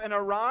go up and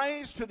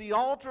arise to the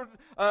altar,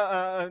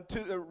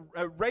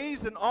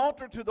 raise an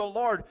altar to the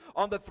Lord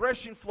on the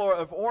threshing floor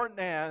of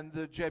Ornan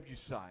the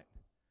Jebusite.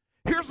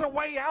 Here's a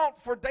way out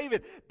for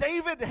David.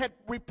 David had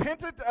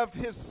repented of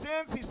his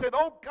sins. He said,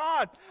 oh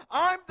God,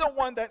 I'm the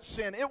one that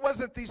sinned. It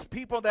wasn't these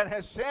people that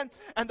had sinned.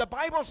 And the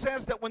Bible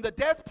says that when the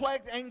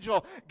death-plagued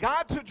angel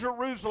got to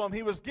Jerusalem,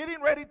 he was getting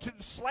ready to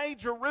slay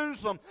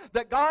Jerusalem,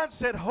 that God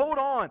said, hold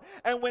on.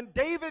 And when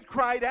David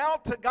cried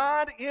out to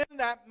God in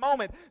that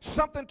moment,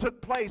 something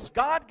took place.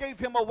 God gave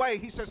him away.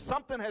 He says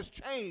something has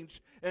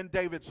changed in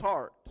David's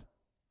heart.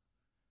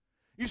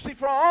 You see,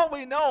 for all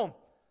we know,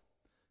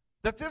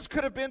 that this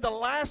could have been the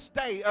last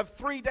day of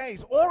 3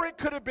 days, or it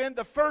could have been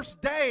the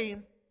first day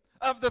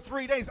of the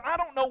 3 days. I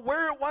don't know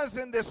where it was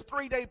in this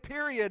 3-day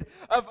period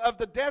of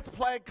the death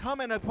plague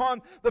coming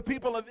upon the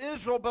people of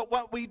Israel, but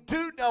what we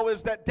do know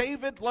is that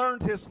David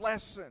learned his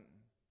lesson.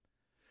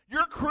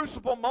 Your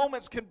crucible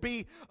moments can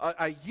be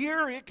a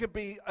year, it could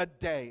be a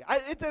day.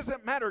 It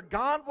doesn't matter.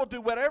 God will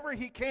do whatever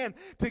He can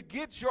to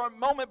get your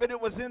moment, but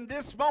it was in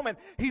this moment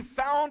he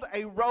found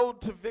a road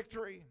to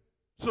victory.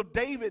 So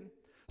David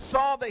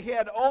saw that he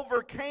had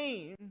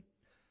overcame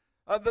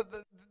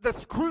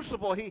this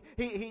crucible.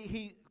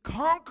 He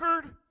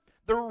conquered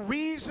the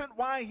reason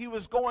why he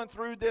was going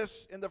through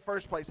this in the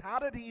first place. How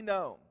did he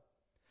know?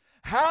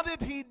 How did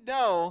he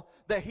know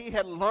that he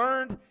had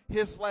learned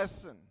his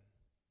lesson?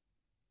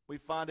 We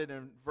find it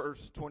in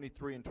verse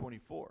 23 and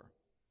 24.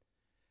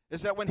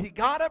 Is that when he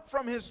got up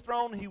from his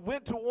throne, he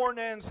went to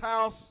Ornan's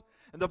house.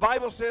 And the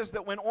Bible says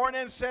that when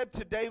Ornan said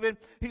to David,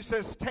 he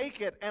says, take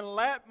it and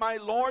let my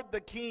lord the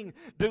king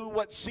do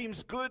what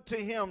seems good to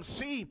him.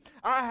 See,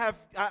 I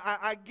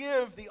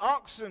give the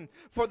oxen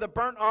for the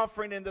burnt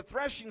offering and the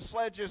threshing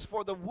sledges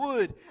for the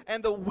wood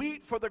and the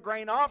wheat for the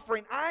grain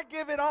offering. I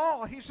give it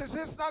all. He says,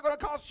 it's not going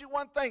to cost you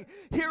one thing.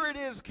 Here it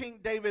is, King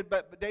David.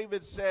 But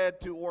David said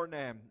to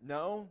Ornan,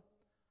 no,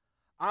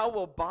 I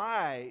will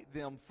buy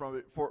them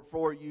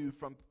for you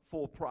from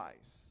full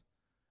price.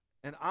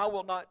 And I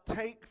will not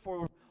take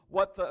for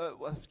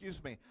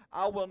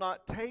I will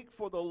not take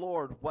for the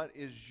Lord what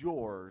is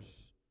yours,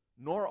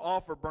 nor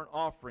offer burnt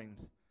offerings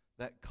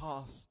that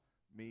cost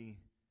me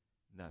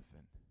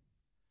nothing.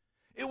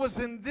 It was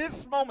in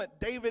this moment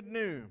David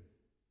knew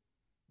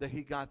that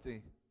he got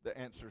the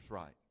answers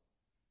right.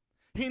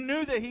 He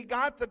knew that he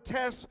got the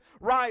test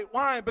right.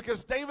 Why?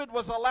 Because David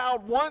was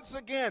allowed once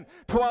again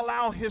to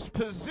allow his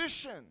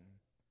position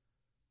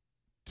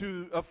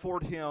to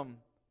afford him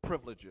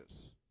privileges.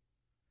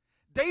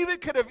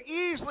 David could have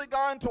easily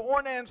gone to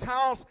Ornan's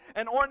house,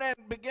 and Ornan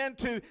began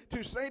to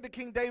say to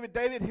King David,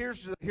 David,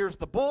 here's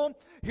the bull,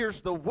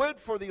 here's the wood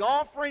for the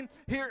offering,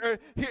 here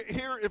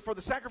for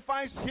the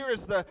sacrifice, here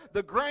is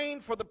the grain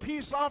for the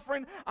peace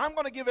offering. I'm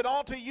going to give it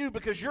all to you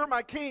because you're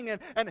my king,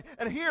 and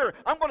here,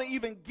 I'm going to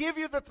even give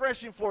you the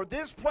threshing floor.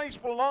 This place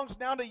belongs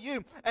now to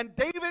you. And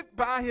David,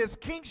 by his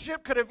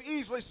kingship, could have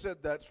easily said,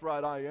 that's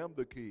right, I am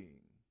the king.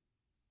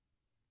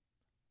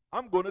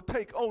 I'm going to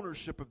take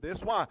ownership of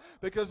this. Why?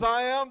 Because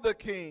I am the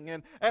king,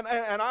 and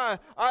I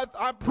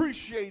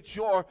appreciate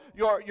your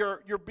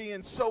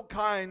being so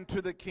kind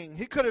to the king.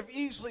 He could have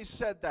easily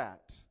said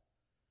that.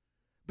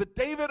 But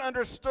David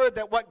understood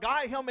that what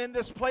got him in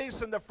this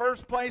place in the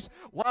first place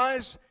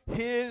was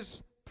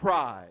his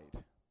pride.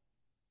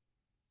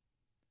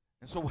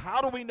 And so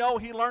how do we know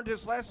he learned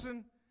his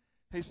lesson?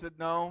 He said,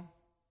 no,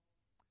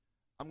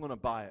 I'm going to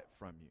buy it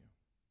from you.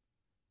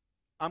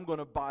 I'm going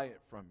to buy it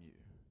from you.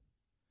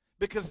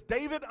 Because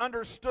David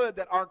understood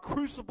that our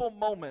crucible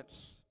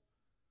moments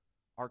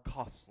are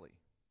costly.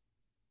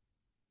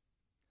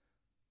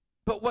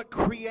 But what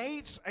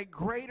creates a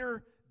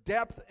greater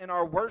depth in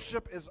our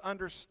worship is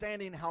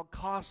understanding how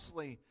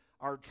costly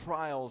our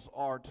trials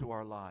are to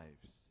our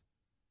lives.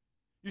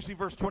 You see,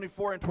 verse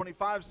 24 and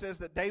 25 says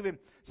that David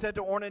said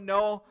to Ornan,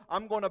 no,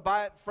 I'm going to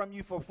buy it from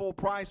you for full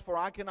price, for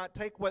I cannot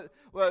take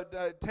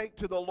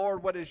to the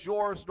Lord what is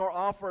yours, nor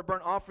offer a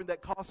burnt offering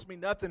that costs me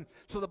nothing.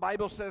 So the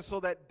Bible says,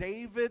 so that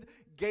David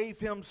gave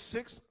him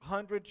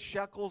 600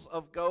 shekels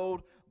of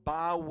gold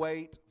by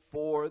weight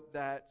for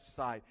that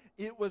site.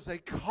 It was a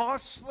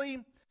costly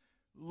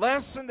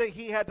lesson that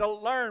he had to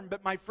learn,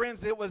 but my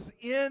friends, it was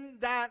in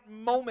that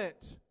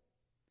moment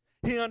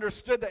he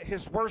understood that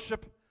his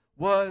worship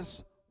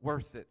was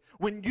worth it.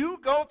 When you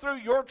go through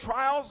your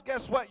trials,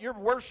 guess what? Your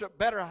worship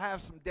better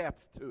have some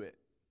depth to it.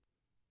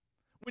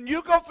 When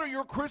you go through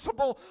your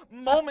crucible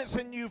moments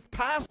and you've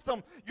passed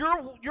them,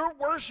 your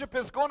worship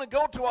is going to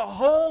go to a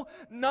whole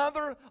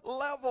nother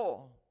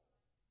level.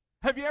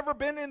 Have you ever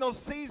been in those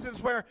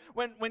seasons where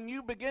when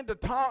you begin to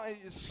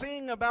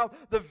sing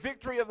about the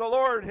victory of the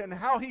Lord and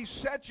how He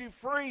set you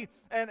free,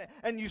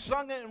 and you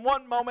sung it in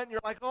one moment and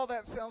you're like, oh,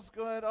 that sounds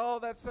good. Oh,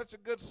 that's such a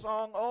good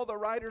song. Oh, the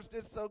writers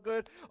did so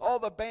good. Oh,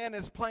 the band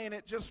is playing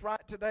it just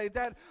right today.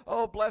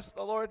 Oh, bless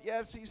the Lord.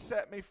 Yes, He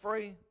set me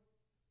free.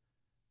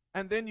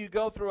 And then you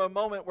go through a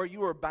moment where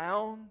you are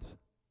bound.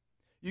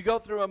 You go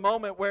through a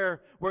moment where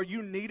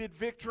you needed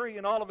victory,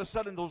 and all of a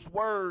sudden those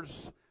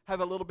words have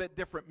a little bit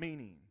different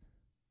meaning.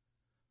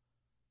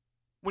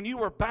 When you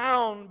were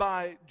bound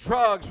by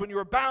drugs, when you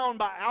were bound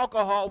by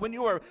alcohol, when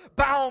you were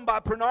bound by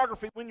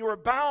pornography, when you were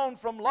bound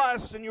from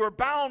lust, and you were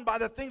bound by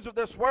the things of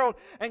this world,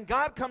 and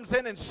God comes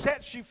in and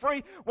sets you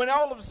free, when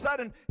all of a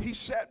sudden, He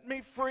set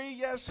me free.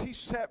 Yes, He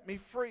set me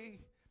free.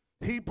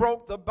 He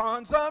broke the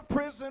bonds of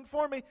prison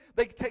for me.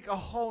 They take a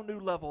whole new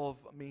level of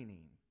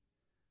meaning.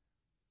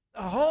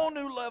 A whole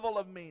new level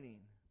of meaning.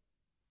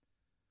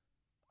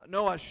 I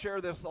know I share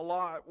this a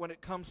lot when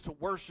it comes to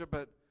worship,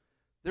 but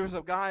there was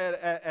a guy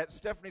at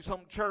Stephanie's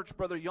home church,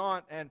 Brother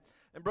Yount, and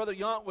Brother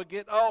Yount would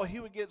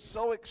get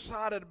so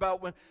excited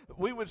about when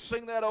we would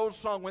sing that old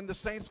song, When the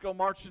Saints Go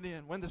Marching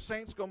In. When the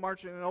Saints go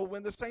marching in, oh,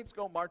 when the saints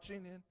go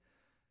marching in.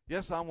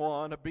 Yes, I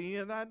want to be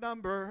in that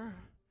number.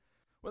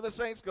 When the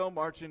saints go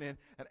marching in.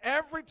 And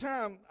every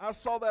time I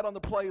saw that on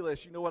the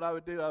playlist, you know what I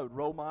would do? I would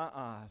roll my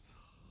eyes.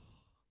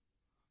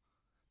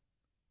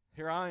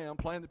 Here I am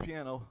playing the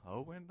piano.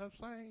 Oh, when the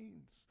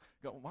saints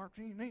go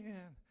marching in.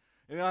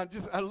 And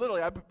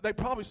they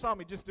probably saw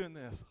me just doing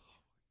this.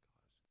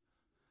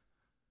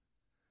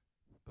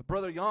 But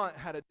Brother Yount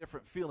had a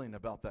different feeling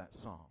about that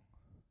song.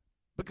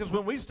 Because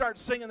when we start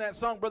singing that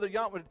song, Brother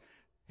Yount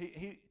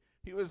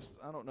he was,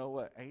 I don't know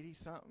what,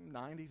 80-something,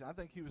 90s. I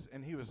think he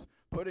was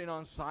putting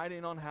on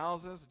siding on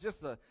houses,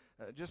 just a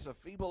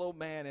feeble old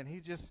man. And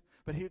he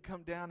would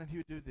come down and he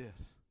would do this.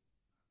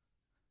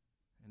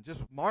 And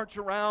just march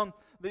around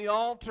the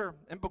altar.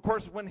 And of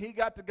course, when he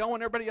got to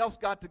going, everybody else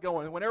got to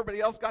going. And when everybody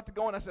else got to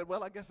going, I said,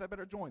 well, I guess I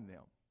better join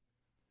them.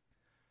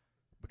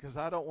 Because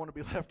I don't want to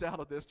be left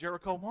out of this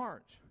Jericho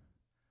March.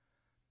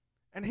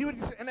 And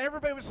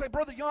everybody would say,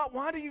 Brother Yount,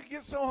 why do you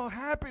get so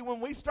happy when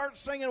we start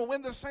singing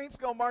When the Saints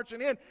Go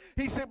Marching In?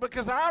 He said,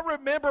 because I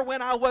remember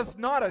when I was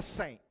not a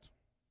saint.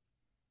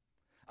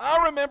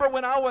 I remember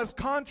when I was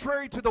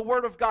contrary to the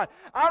Word of God.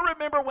 I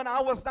remember when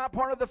I was not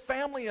part of the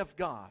family of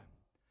God.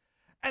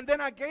 And then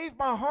I gave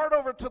my heart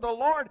over to the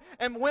Lord.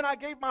 And when I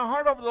gave my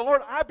heart over to the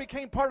Lord, I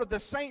became part of the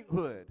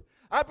sainthood.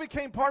 I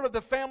became part of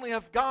the family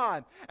of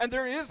God. And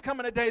there is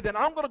coming a day that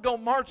I'm going to go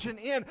marching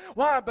in.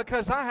 Why?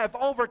 Because I have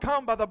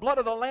overcome by the blood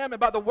of the Lamb and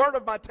by the word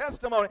of my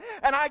testimony.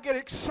 And I get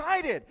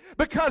excited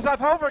because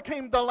I've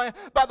overcome the Lamb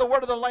by the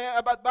word of the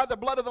Lamb, by the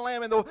blood of the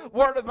Lamb and the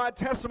word of my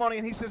testimony.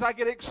 And he says, I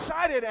get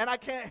excited and I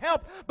can't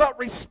help but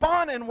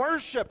respond in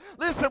worship.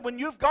 Listen, when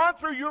you've gone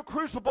through your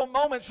crucible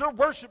moments, your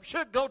worship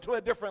should go to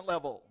a different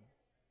level.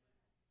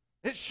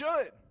 It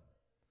should.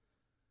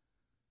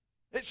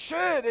 It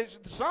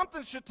should.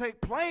 Something should take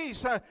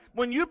place.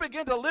 When you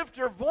begin to lift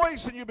your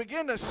voice and you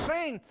begin to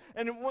sing,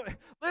 and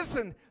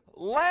listen,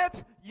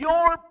 let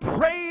your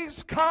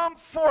praise come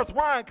forth.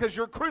 Why? Because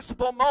your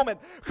crucible moment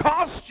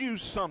cost you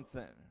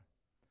something.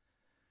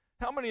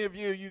 How many of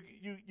you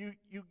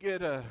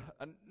get a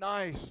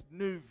nice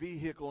new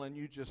vehicle and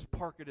you just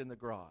park it in the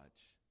garage?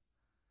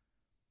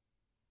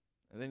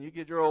 And then you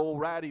get your old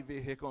ratty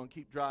vehicle and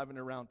keep driving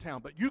around town.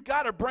 But you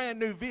got a brand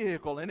new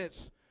vehicle and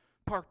it's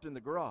parked in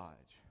the garage.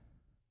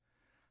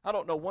 I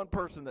don't know one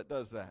person that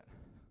does that.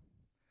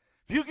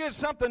 If you get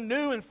something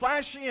new and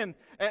flashy and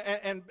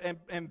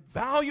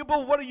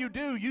valuable, what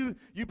do?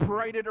 You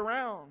parade it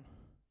around.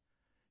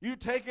 You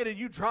take it and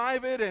you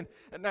drive it. And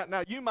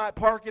now you might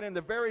park it in the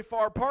very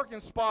far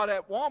parking spot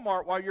at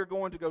Walmart while you're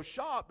going to go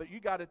shop, but you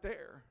got it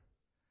there.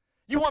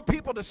 You want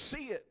people to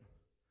see it.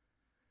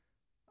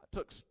 I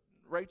took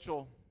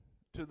Rachel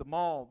to the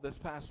mall this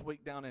past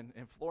week down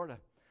in Florida.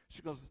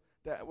 She goes,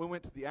 Dad, we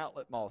went to the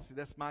outlet mall. See,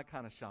 that's my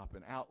kind of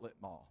shopping, outlet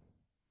mall.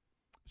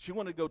 She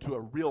wanted to go to a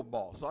real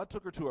mall, so I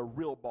took her to a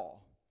real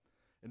mall,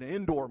 an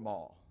indoor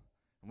mall.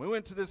 And we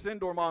went to this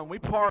indoor mall, and we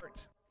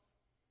parked.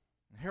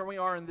 And here we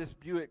are in this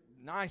Buick,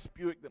 nice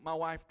Buick that my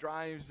wife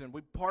drives, and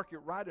we park it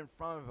right in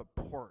front of a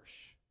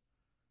Porsche.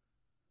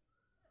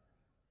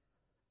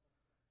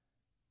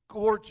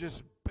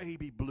 Gorgeous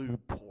baby blue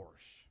Porsche.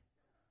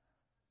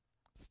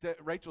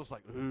 Rachel's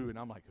like, ooh, and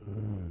I'm like,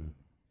 ooh.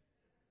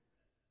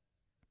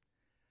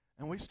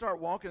 And we start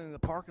walking in the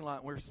parking lot,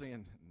 and we're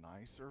seeing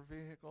nicer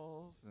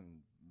vehicles and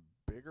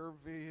bigger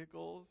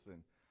vehicles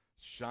and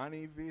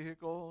shiny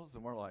vehicles.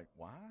 And we're like,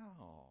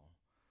 wow,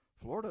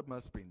 Florida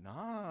must be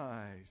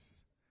nice.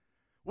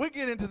 We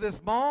get into this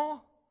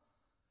mall.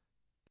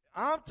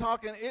 I'm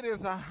talking, it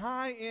is a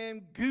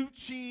high-end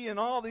Gucci and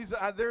all these.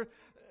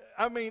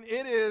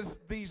 It is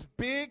these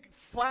big,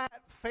 flat,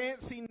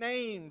 fancy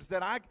names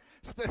that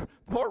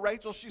poor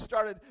Rachel,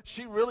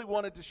 she really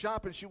wanted to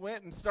shop, and she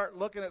went and started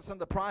looking at some of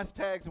the price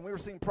tags, and we were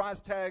seeing price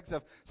tags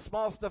of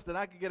small stuff that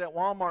I could get at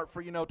Walmart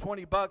for,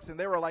 $20, and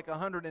they were like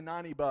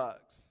 $190.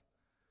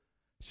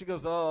 She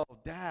goes, oh,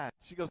 Dad.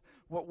 She goes,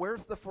 well,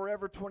 where's the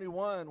Forever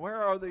 21?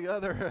 Where are the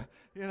other,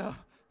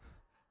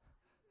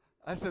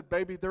 I said,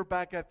 baby, they're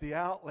back at the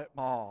outlet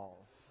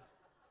malls.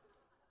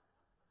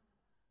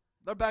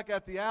 They're back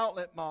at the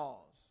outlet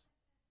malls.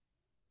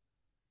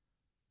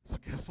 So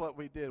guess what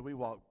we did? We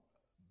walked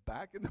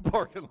back in the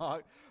parking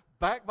lot,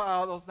 back by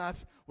all those nice.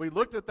 We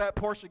looked at that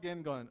Porsche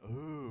again going,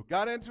 ooh,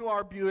 got into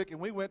our Buick, and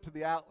we went to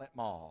the outlet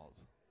malls.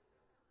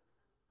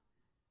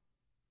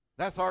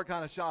 That's our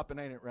kind of shopping,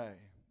 ain't it, Ray?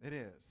 It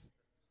is.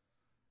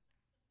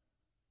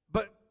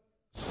 But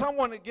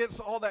someone that gets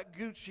all that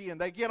Gucci and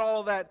they get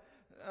all that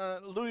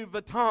Louis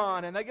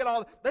Vuitton and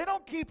they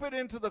don't keep it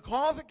into the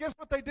closet. Guess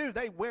what they do?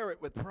 They wear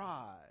it with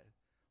pride.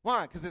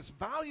 Why? Because it's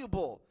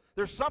valuable.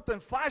 There's something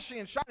flashy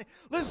and shiny.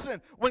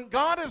 Listen, when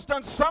God has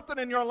done something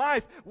in your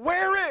life,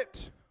 wear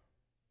it.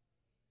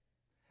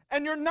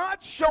 And you're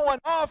not showing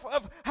off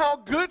of how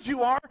good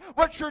you are.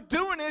 What you're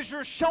doing is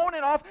you're showing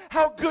it off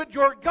how good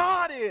your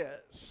God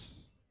is.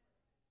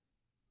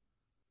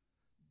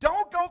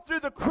 Don't go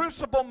through the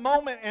crucible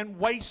moment and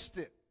waste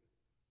it,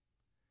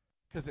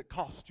 because it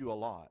cost you a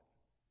lot.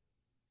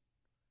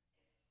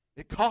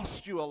 It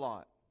cost you a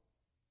lot.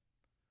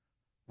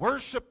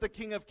 Worship the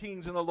King of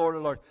Kings and the Lord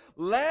of Lords.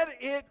 Let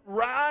it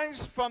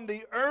rise from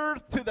the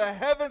earth to the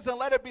heavens, and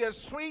let it be a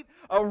sweet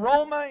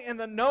aroma in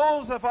the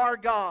nose of our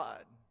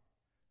God.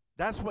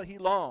 That's what He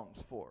longs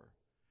for.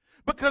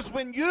 Because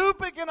when you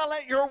begin to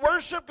let your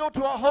worship go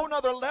to a whole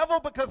nother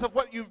level because of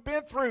what you've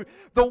been through,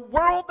 the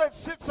world that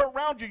sits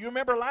around you, you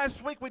remember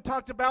last week we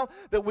talked about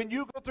that when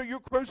you go through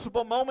your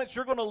crucible moments,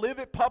 you're going to live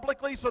it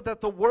publicly so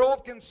that the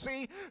world can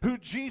see who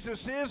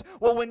Jesus is.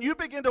 Well, when you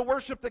begin to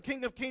worship the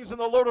King of Kings and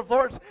the Lord of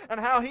Lords and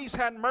how He's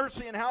had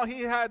mercy and how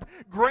He had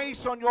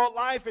grace on your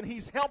life and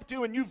He's helped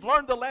you and you've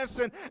learned the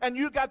lesson and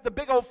you got the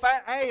big old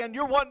fat A and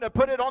you're wanting to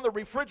put it on the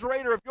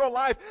refrigerator of your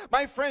life,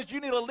 my friends,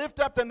 you need to lift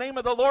up the name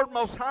of the Lord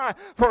Most High,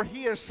 for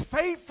He is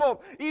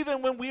faithful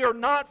even when we are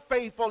not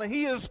faithful, and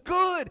He is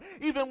good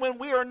even when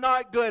we are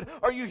not good.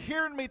 Are you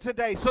hearing me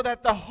today? So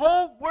that the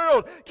whole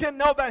world can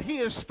know that He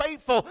is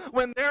faithful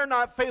when they're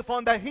not faithful,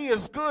 and that He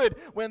is good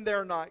when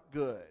they're not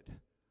good.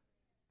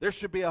 There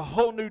should be a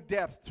whole new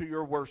depth to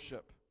your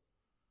worship,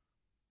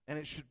 and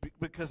it should be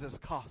because it's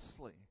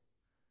costly.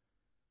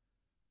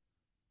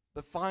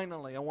 But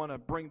finally, I want to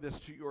bring this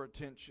to your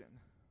attention.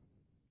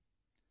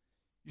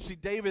 You see,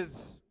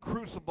 David's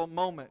crucible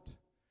moment,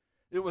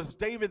 it was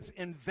David's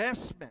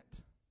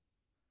investment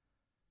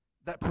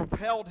that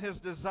propelled his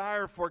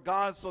desire for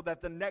God so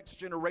that the next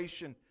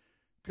generation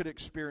could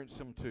experience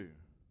Him too.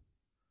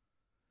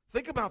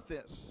 Think about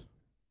this.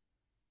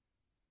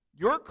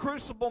 Your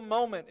crucible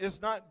moment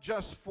is not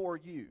just for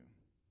you.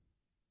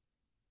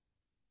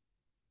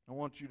 I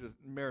want you to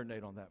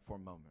marinate on that for a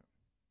moment.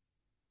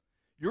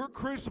 Your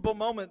crucible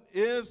moment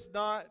is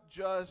not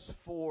just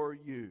for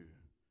you.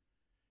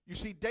 You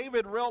see,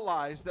 David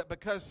realized that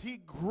because he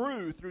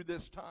grew through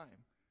this time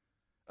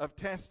of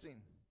testing,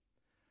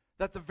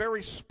 that the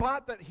very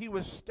spot that he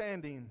was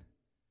standing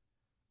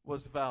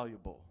was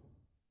valuable.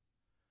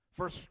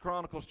 1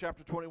 Chronicles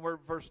chapter 20,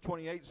 verse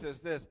 28 says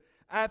this: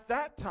 at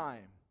that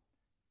time,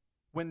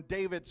 when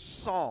David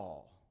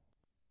saw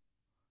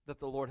that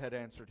the Lord had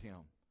answered him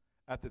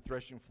at the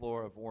threshing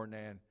floor of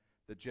Ornan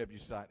the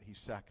Jebusite, he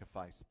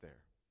sacrificed there.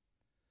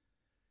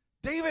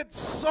 David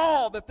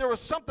saw that there was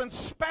something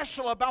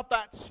special about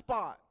that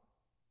spot.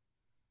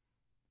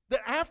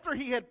 That after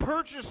he had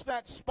purchased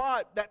that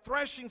spot, that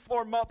threshing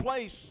floor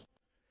place,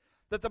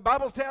 that the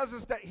Bible tells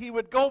us that he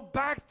would go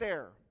back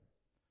there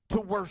to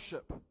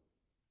worship,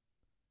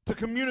 to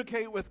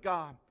communicate with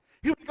God.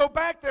 He would go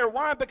back there.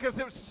 Why? Because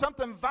there was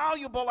something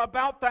valuable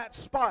about that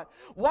spot.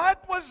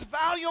 What was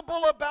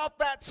valuable about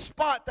that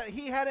spot that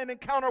he had an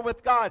encounter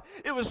with God?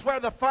 It was where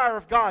the fire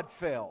of God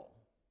fell.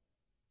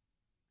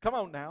 Come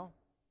on now.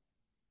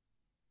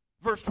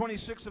 Verse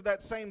 26 of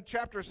that same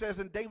chapter says,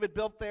 and David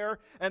built there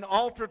an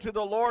altar to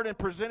the Lord and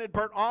presented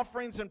burnt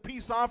offerings and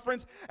peace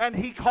offerings, and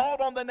he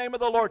called on the name of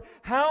the Lord.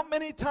 How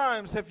many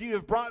times have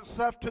you brought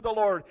stuff to the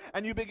Lord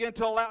and you begin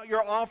to allow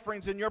your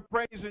offerings and your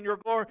praise and your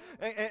glory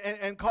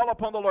and call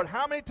upon the Lord?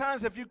 How many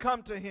times have you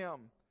come to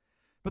Him?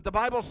 But the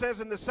Bible says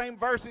in the same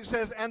verse, it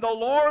says, and the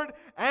Lord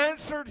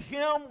answered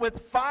him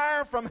with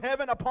fire from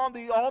heaven upon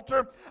the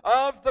altar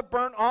of the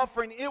burnt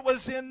offering. It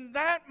was in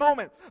that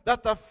moment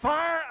that the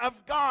fire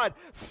of God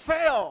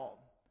fell.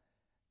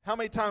 How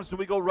many times do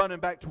we go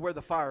running back to where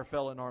the fire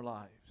fell in our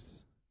lives?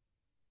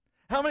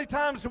 How many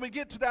times do we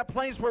get to that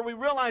place where we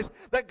realize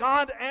that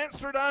God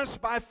answered us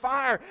by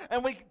fire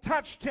and we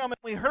touched Him and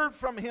we heard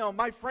from Him?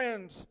 My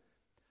friends,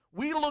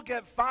 we look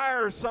at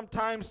fire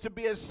sometimes to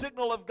be a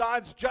signal of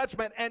God's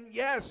judgment. And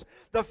yes,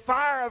 the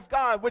fire of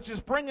God, which is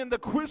bringing the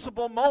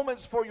crucible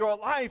moments for your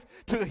life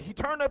to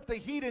turn up the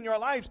heat in your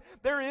lives,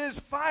 there is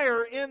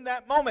fire in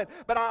that moment.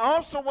 But I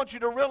also want you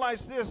to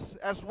realize this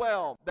as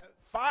well, that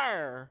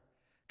fire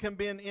can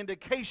be an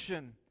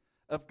indication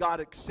of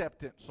God's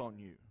acceptance on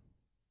you.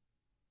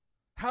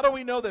 How do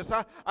we know this?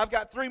 I've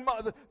got three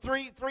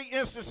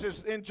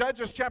instances. In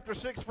Judges chapter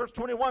 6, verse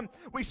 21,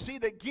 we see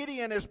that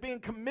Gideon is being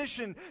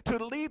commissioned to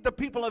lead the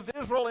people of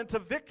Israel into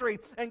victory.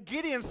 And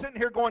Gideon's sitting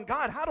here going,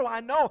 God, how do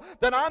I know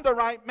that I'm the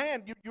right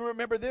man? You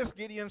remember this,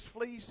 Gideon's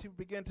fleece? He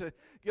began to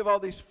give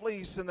all these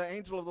fleece, and the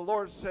angel of the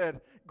Lord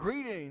said,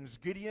 greetings,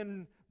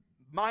 Gideon,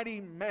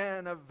 mighty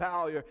man of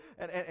valor.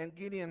 And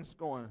Gideon's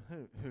going,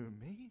 who,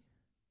 me?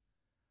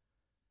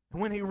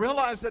 And when he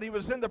realized that he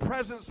was in the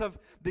presence of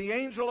the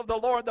angel of the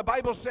Lord, the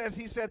Bible says,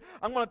 he said,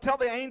 I'm going to tell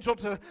the angel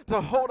to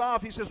hold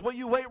off. He says, will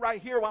you wait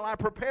right here while I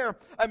prepare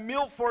a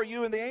meal for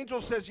you? And the angel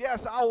says,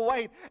 yes, I'll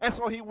wait. And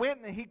so he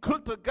went and he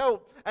cooked a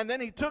goat. And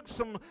then he took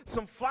some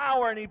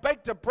flour and he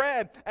baked a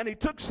bread. And he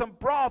took some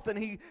broth and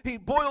he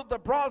boiled the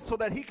broth so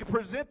that he could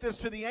present this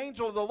to the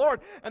angel of the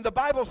Lord. And the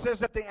Bible says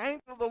that the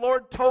angel of the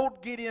Lord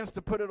told Gideon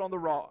to put it on the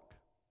rock.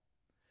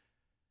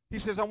 He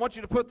says, I want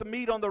you to put the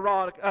meat on the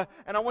rock,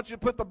 and I want you to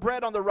put the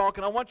bread on the rock,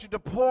 and I want you to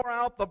pour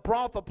out the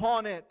broth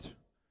upon it.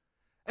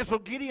 And so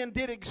Gideon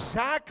did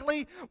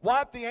exactly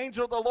what the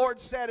angel of the Lord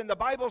said. And the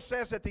Bible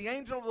says that the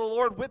angel of the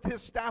Lord with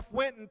his staff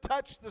went and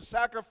touched the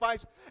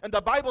sacrifice. And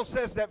the Bible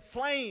says that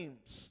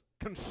flames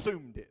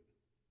consumed it.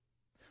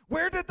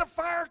 Where did the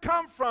fire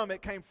come from?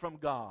 It came from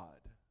God.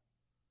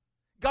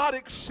 God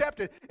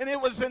accepted. And it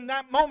was in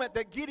that moment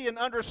that Gideon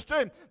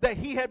understood that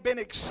he had been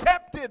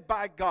accepted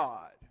by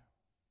God.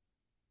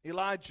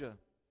 Elijah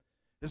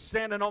is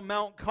standing on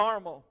Mount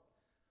Carmel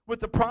with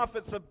the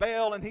prophets of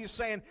Baal, and he's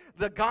saying,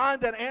 the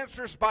God that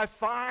answers by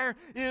fire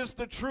is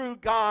the true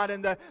God.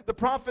 And the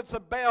prophets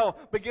of Baal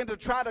begin to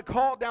try to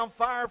call down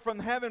fire from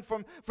heaven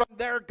from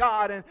their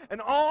God.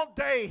 And all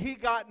day he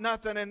got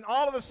nothing. And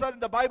all of a sudden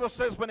the Bible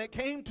says when it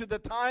came to the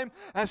time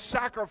of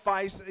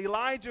sacrifice,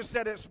 Elijah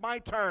said, it's my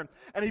turn.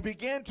 And he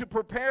began to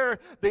prepare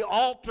the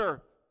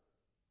altar.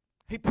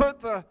 He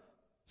put the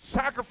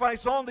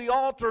sacrifice on the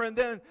altar, and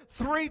then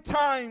 3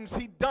 times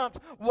he dumped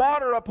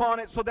water upon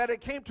it so that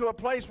it came to a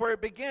place where it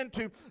began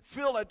to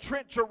fill a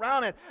trench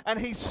around it. And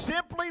he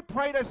simply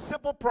prayed a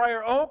simple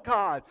prayer, oh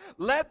God,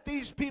 let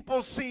these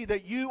people see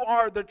that you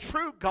are the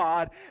true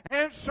God,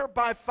 answer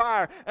by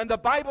fire. And the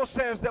Bible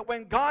says that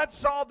when God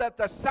saw that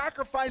the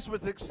sacrifice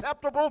was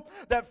acceptable,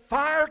 that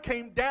fire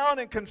came down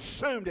and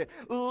consumed it,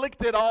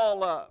 licked it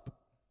all up.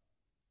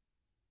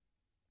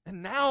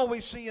 And now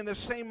we see in the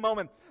same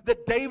moment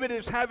that David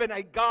is having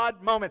a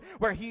God moment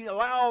where he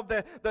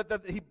allowed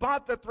he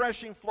bought the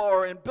threshing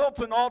floor and built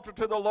an altar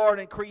to the Lord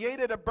and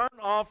created a burnt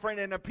offering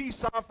and a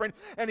peace offering,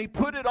 and he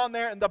put it on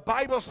there, and the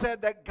Bible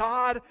said that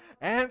God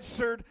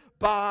answered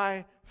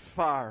by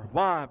fire.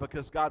 Why?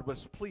 Because God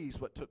was pleased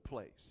what took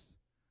place.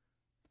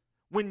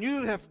 When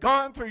you have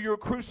gone through your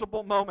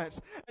crucible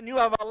moments and you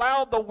have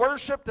allowed the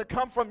worship to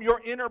come from your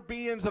inner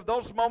beings of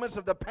those moments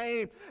of the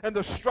pain and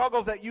the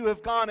struggles that you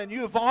have gone, and you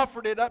have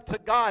offered it up to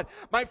God,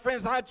 my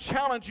friends, I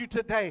challenge you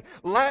today,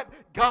 let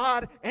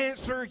God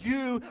answer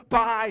you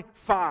by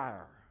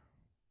fire.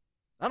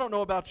 I don't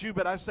know about you,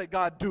 but I say,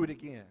 God, do it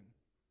again.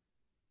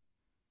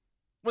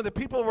 When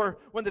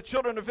the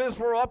children of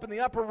Israel were up in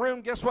the upper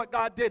room, guess what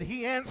God did?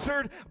 He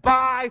answered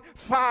by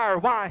fire.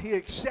 Why? He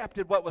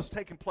accepted what was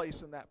taking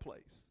place in that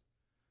place.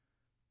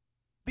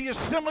 The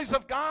Assemblies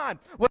of God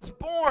was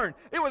born.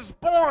 It was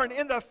born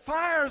in the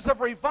fires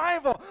of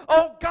revival.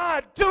 Oh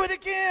God, do it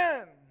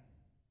again.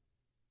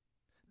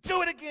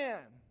 Do it again.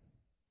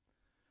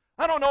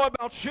 I don't know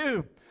about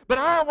you, but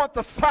I want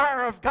the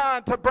fire of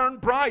God to burn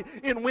bright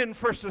in Win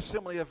First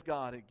Assembly of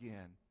God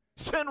again.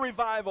 Send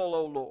revival,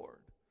 oh Lord.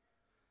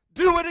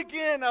 Do it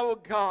again, oh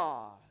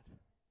God.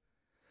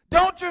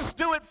 Don't just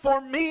do it for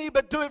me,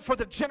 but do it for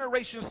the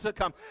generations to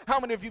come.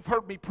 How many of you have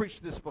heard me preach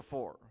this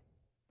before?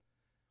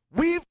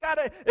 We've got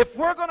to, if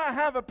we're going to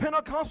have a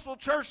Pentecostal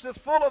church that's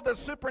full of the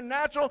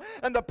supernatural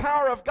and the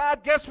power of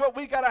God, guess what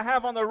we got to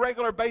have on the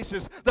regular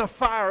basis? The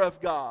fire of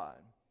God.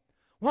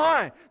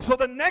 Why? So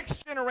the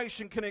next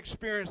generation can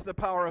experience the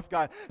power of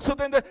God. So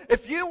then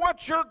if you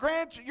want your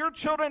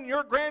children,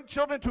 your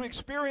grandchildren to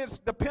experience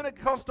the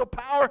Pentecostal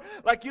power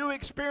like you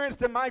experienced,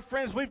 then my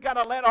friends, we've got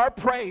to let our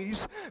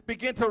praise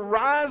begin to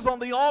rise on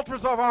the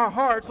altars of our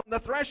hearts, on the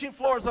threshing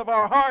floors of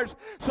our hearts,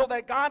 so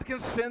that God can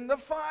send the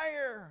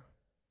fire.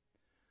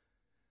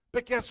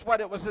 But guess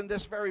what? It was in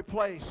this very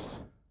place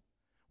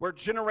where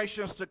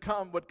generations to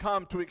come would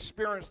come to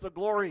experience the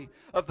glory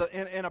of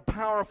in a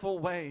powerful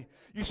way.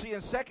 You see,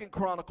 in 2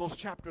 Chronicles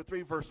chapter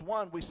 3, verse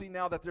 1, we see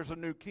now that there's a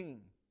new king.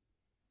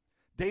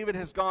 David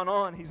has gone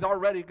on. He's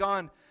already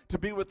gone to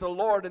be with the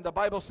Lord. And the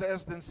Bible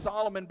says, then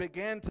Solomon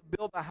began to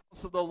build the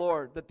house of the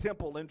Lord, the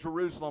temple in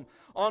Jerusalem,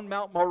 on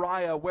Mount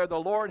Moriah, where the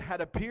Lord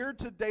had appeared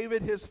to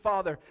David his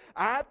father,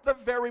 at the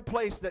very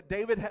place that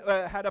David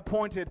had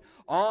appointed,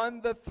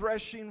 on the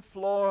threshing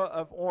floor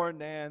of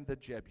Ornan the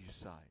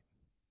Jebusite.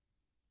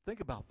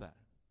 Think about that.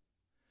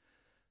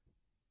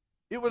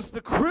 It was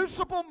the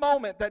crucible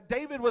moment that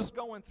David was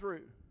going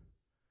through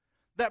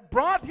that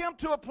brought him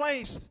to a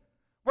place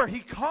where he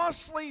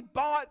costly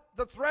bought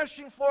the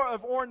threshing floor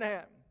of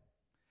Ornan.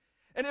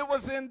 And it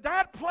was in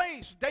that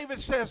place,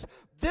 David says,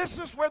 this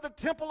is where the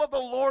temple of the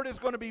Lord is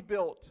going to be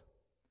built.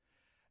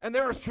 And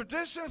there are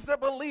traditions that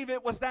believe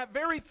it was that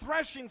very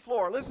threshing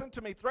floor. Listen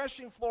to me,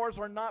 threshing floors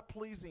are not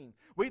pleasing.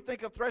 We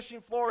think of threshing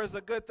floor as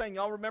a good thing.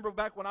 Y'all remember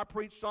back when I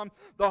preached on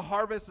the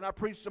harvest and I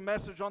preached a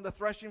message on the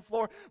threshing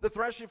floor? The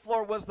threshing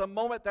floor was the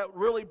moment that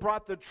really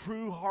brought the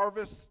true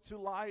harvest to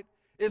light.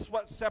 It's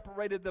what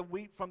separated the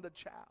wheat from the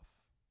chaff.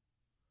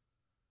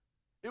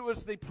 It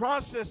was the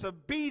process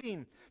of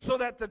beating so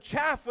that the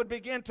chaff would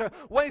begin to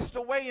waste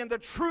away and the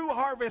true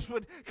harvest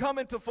would come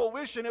into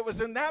fruition. It was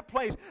in that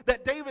place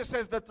that David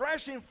says the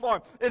threshing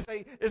floor is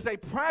a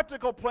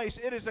practical place.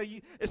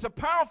 It's a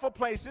powerful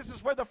place. This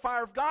is where the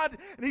fire of God,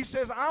 and he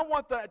says, I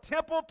want the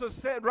temple to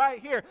sit right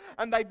here.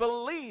 And they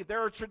believe,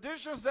 there are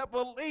traditions that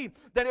believe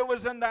that it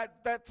was in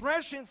that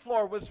threshing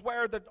floor was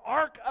where the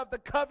Ark of the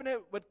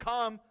Covenant would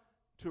come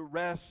to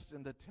rest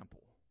in the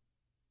temple.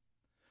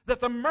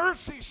 That the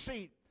mercy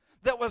seat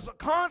that was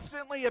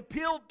constantly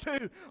appealed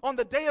to on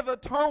the Day of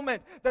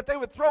Atonement, that they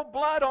would throw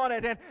blood on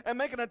it and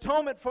make an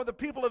atonement for the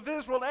people of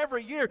Israel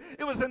every year.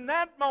 It was in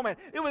that moment,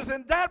 it was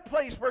in that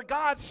place where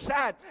God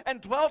sat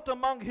and dwelt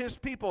among his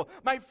people.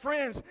 My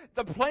friends,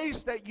 the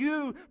place that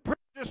you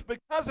purchased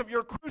because of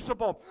your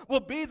crucible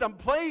will be the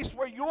place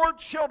where your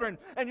children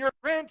and your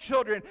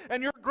grandchildren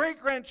and your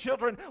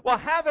great-grandchildren will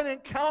have an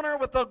encounter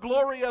with the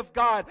glory of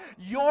God.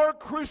 Your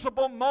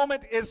crucible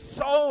moment is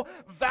so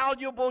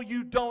valuable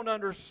you don't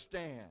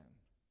understand.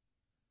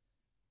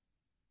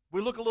 We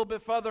look a little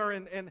bit further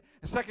in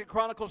 2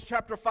 Chronicles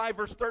chapter 5,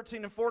 verse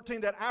 13 and 14,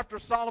 that after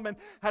Solomon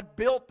had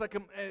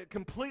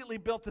completely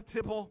built the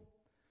temple,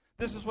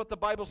 this is what the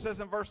Bible says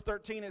in verse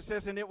 13. It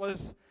says, and it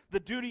was the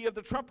duty of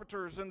the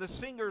trumpeters and the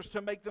singers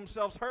to make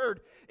themselves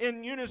heard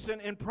in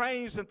unison in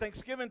praise and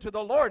thanksgiving to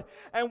the Lord.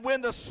 And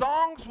when the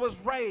songs was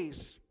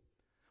raised,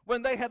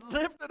 when they had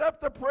lifted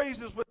up the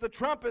praises with the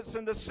trumpets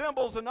and the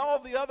cymbals and all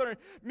the other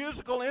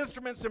musical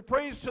instruments and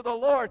praise to the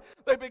Lord,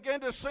 they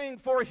began to sing,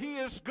 for he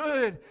is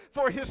good,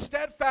 for his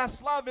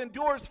steadfast love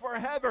endures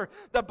forever.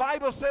 The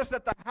Bible says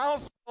that the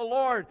house of the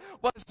Lord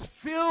was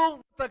filled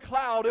with the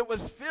cloud. It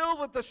was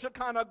filled with the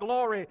Shekinah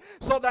glory,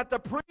 so that the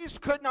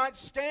priest could not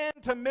stand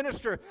to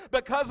minister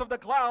because of the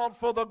cloud,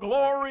 for the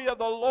glory of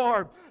the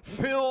Lord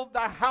filled the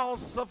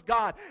house of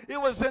God. It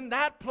was in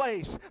that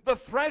place, the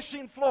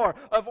threshing floor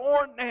of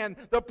Ornan,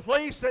 the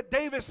place that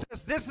David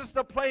says, this is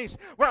the place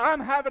where I'm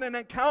having an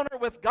encounter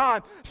with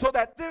God, so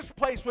that this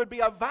place would be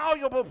a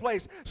valuable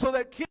place, so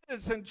that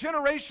kids and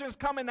generations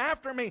coming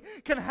after me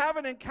can have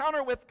an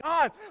encounter with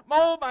God.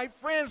 Oh, my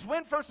friends,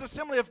 Windfirst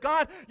Assembly of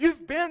God,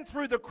 you've been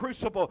through the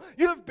crucible.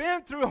 You've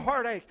been through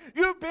heartache.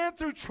 You've been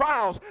through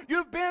trials.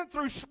 You've been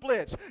through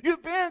splits.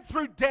 You've been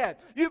through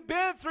debt. You've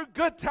been through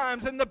good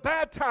times and the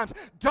bad times.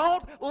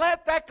 Don't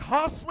let that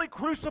costly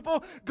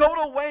crucible go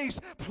to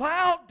waste.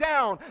 Plow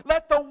down.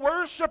 Let the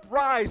worship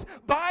rise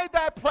by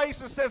that place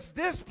that says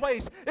this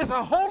place is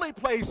a holy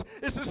place,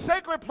 it's a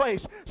sacred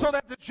place, so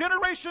that the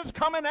generations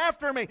coming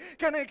after me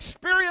can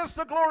experience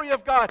the glory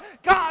of God.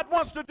 God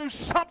wants to do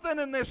something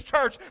in this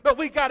church, but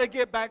we got to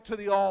get back to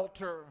the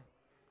altar.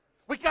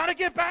 We got to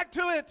get back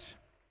to it.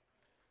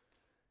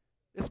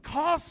 It's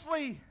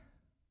costly.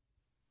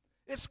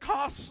 It's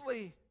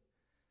costly.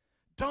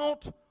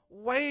 Don't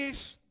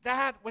waste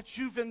that which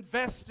you've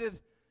invested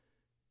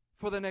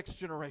for the next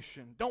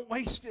generation. Don't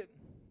waste it.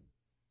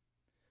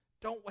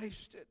 Don't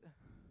waste it.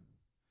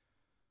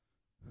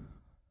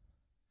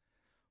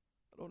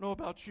 I don't know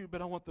about you,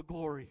 but I want the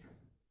glory.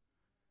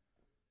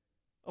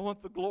 I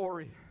want the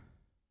glory.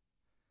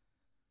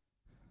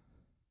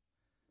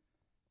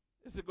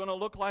 Is it going to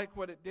look like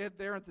what it did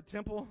there at the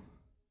temple?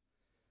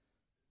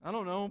 I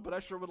don't know, but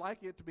I sure would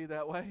like it to be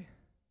that way.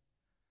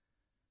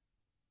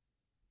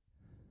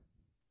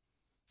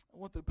 I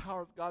want the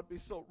power of God to be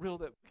so real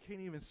that we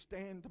can't even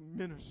stand to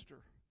minister.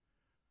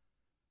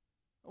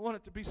 I want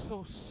it to be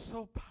so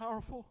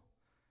powerful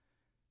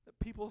that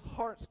people's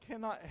hearts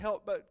cannot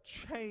help but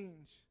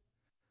change.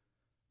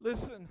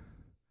 Listen,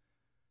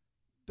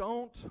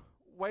 don't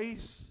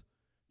waste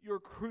your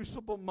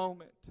crucible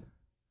moment.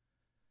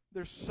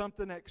 There's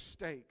something at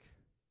stake.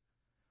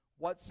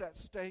 What's at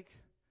stake?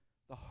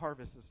 The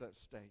harvest is at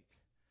stake.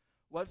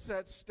 What's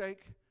at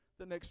stake?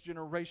 The next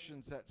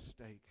generation's at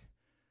stake.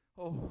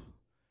 Oh,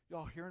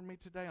 y'all hearing me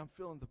today? I'm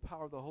feeling the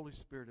power of the Holy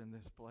Spirit in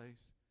this place.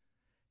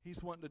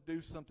 He's wanting to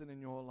do something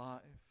in your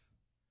life.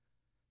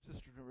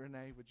 Sister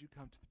Renee, would you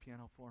come to the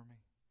piano for me?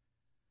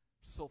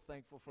 I'm so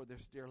thankful for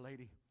this dear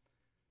lady.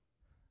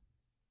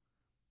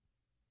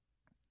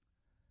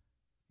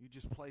 You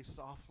just play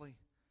softly.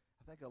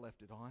 I think I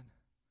left it on.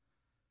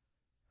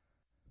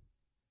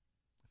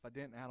 If I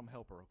didn't, Adam,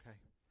 help her,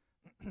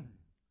 okay?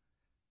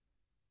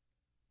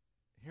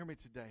 Hear me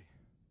today.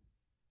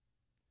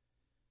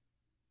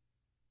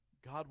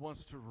 God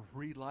wants to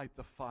relight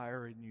the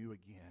fire in you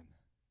again.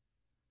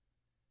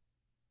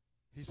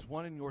 He's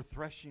wanting your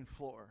threshing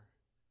floor,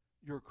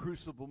 your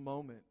crucible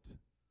moment,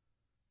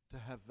 to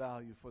have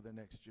value for the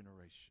next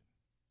generation.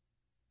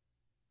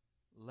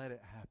 Let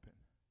it happen.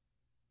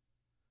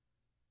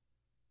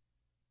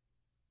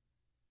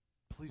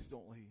 Please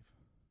don't leave.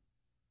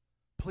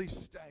 Please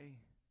stay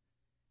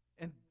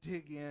and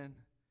dig in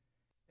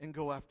and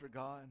go after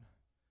God.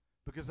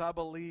 Because I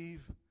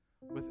believe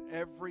with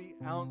every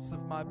ounce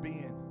of my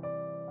being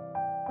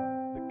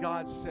that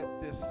God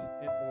set this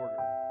in order.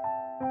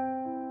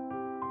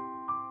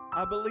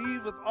 I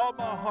believe with all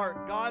my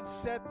heart God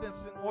set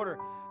this in order.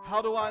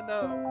 How do I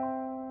know?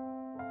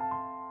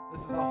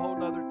 This is a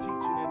whole other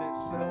teaching in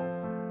itself.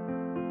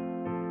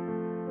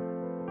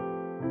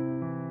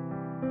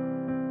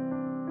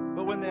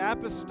 when the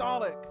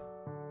apostolic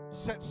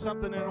sets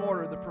something in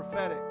order, the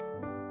prophetic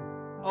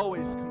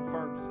always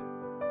confirms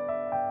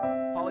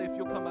it. Holly, if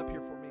you'll come up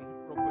here for me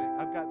real quick.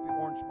 I've got the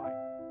orange mic.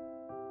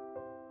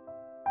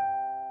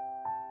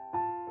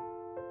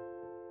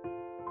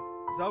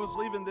 As I was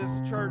leaving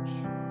this church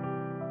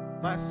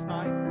last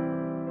night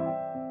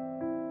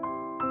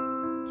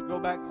to go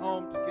back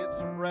home to get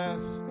some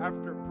rest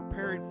after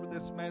preparing for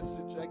this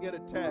message, I get a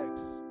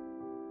text.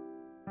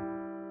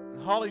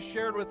 And Holly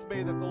shared with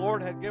me that the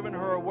Lord had given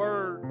her a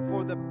word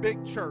for the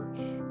big church,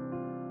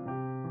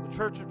 the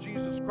Church of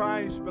Jesus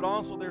Christ, but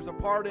also there's a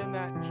part in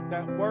that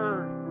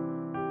word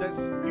that's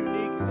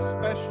unique and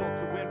special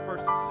to Win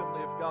First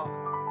Assembly of God.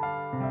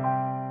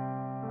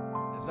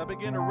 As I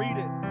began to read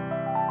it,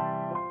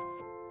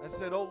 I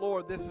said, oh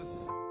Lord, this is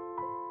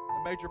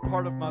a major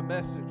part of my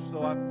message,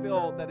 so I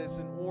feel that it's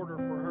in order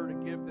for her to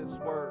give this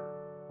word.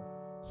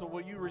 So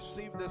will you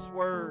receive this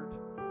word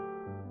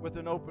with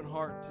an open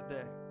heart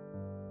today?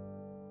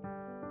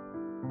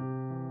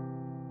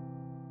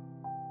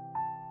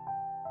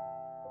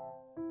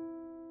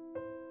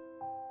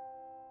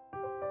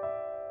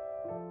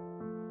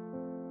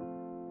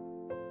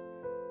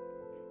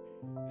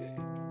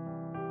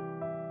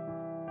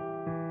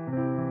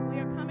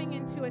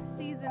 Into a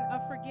season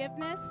of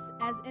forgiveness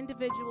as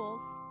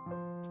individuals,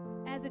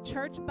 as a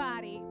church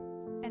body,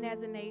 and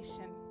as a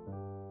nation.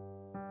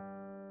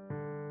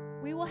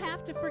 We will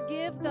have to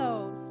forgive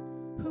those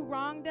who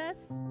wronged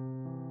us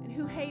and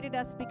who hated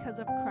us because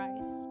of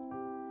Christ.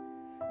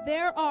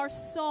 There are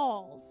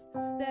Sauls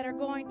that are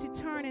going to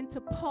turn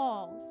into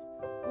Pauls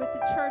with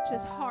the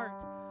church's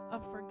heart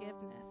of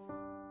forgiveness.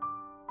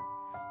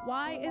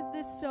 Why is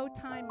this so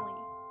timely?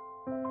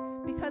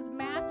 Because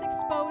mass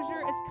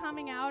exposure is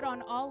coming out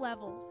on all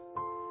levels.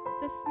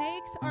 The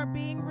snakes are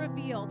being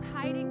revealed,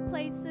 hiding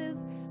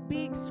places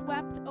being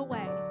swept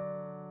away.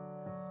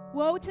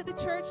 Woe to the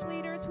church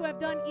leaders who have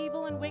done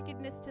evil and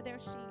wickedness to their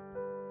sheep,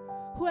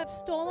 who have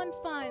stolen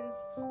funds,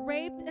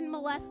 raped and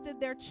molested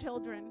their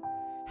children,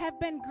 have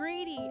been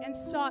greedy and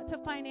sought to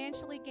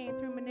financially gain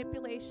through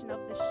manipulation of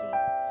the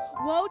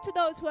sheep. Woe to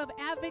those who have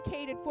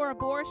advocated for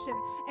abortion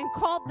and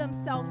called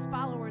themselves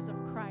followers of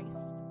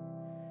Christ.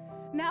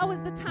 Now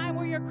is the time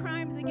where your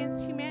crimes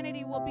against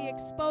humanity will be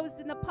exposed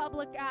in the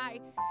public eye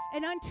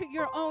and unto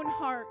your own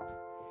heart.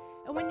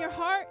 And when your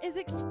heart is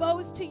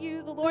exposed to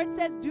you, the Lord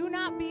says, do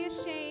not be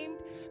ashamed,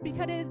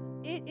 because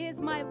it is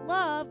my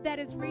love that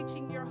is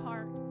reaching your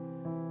heart.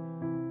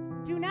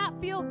 Do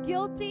not feel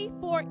guilty,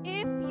 for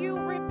if you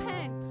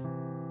repent,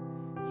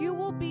 you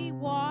will be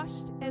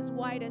washed as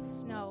white as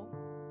snow.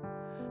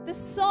 The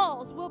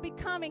Sauls will be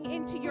coming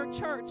into your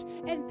church,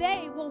 and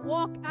they will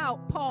walk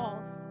out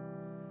Pauls.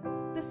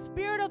 The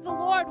Spirit of the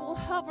Lord will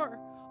hover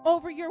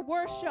over your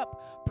worship.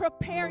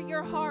 Prepare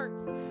your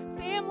hearts.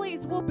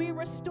 Families will be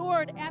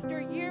restored after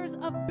years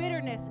of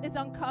bitterness is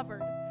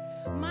uncovered.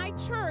 My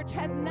church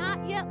has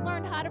not yet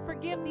learned how to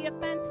forgive the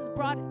offenses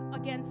brought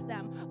against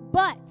them,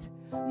 but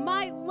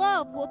my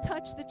love will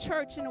touch the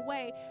church in a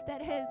way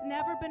that has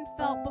never been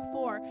felt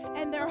before,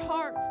 and their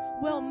hearts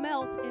will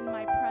melt in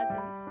my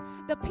presence.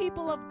 The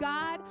people of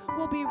God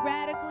will be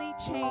radically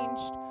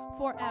changed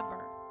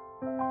forever.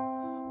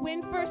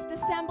 Win First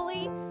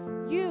Assembly,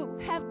 you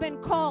have been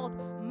called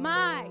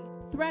my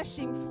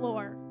threshing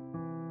floor.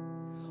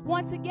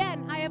 Once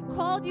again, I have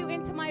called you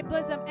into my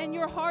bosom, and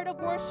your heart of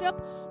worship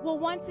will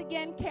once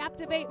again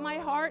captivate my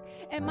heart,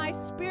 and my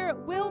Spirit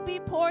will be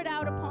poured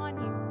out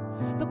upon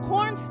you. The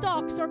corn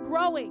stalks are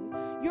growing.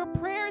 Your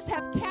prayers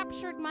have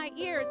captured my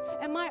ears,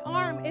 and my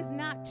arm is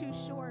not too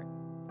short.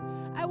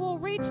 I will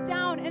reach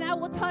down and I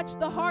will touch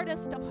the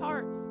hardest of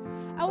hearts.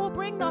 I will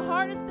bring the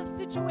hardest of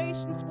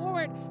situations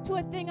forward to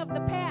a thing of the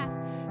past.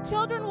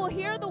 Children will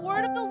hear the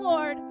word of the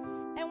Lord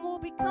and will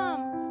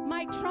become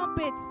my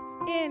trumpets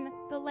in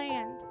the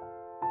land.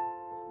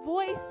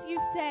 Voice, you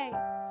say,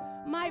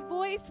 my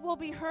voice will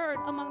be heard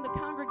among the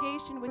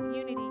congregation with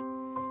unity.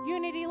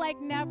 Unity like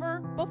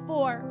never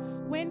before.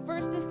 Win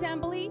First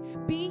Assembly,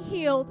 be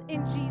healed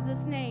in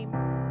Jesus' name.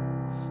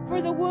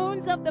 For the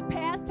wounds of the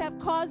past have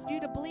caused you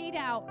to bleed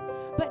out,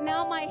 but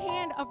now my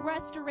hand of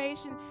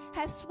restoration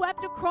has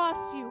swept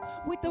across you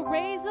with the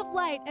rays of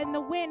light, and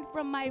the wind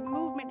from my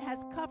movement has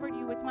covered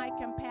you with my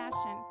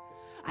compassion.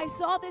 I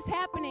saw this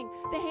happening,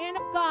 the hand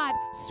of God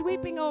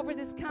sweeping over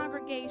this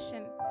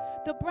congregation.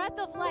 The breath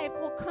of life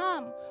will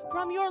come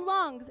from your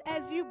lungs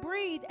as you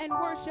breathe and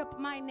worship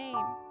my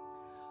name.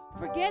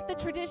 Forget the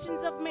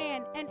traditions of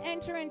man and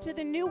enter into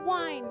the new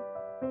wine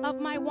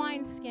of my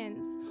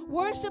wineskins.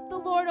 Worship the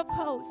Lord of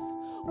hosts.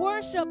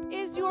 Worship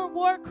is your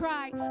war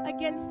cry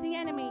against the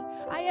enemy.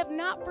 I have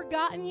not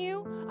forgotten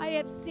you. I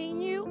have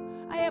seen you.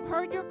 I have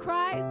heard your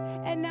cries,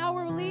 and now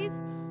a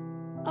release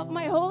of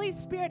my Holy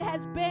Spirit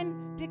has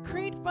been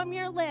decreed from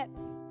your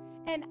lips,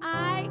 and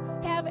I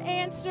have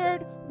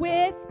answered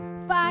with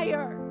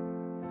fire.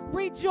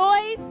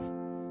 Rejoice,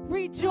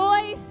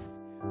 rejoice,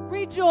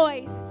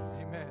 rejoice.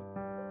 Amen.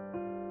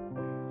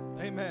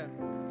 Amen.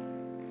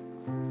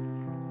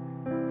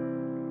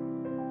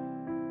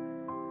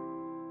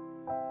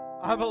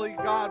 I believe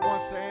God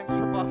wants to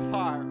answer by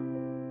fire.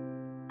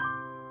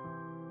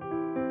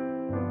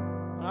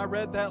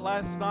 read that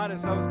last night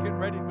as I was getting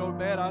ready to go to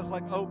bed, I was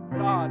like, oh,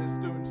 God is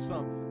doing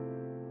something.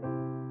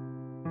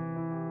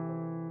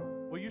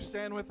 Will you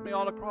stand with me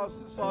all across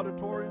this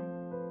auditorium?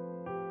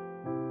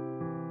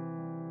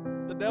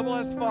 The devil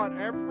has fought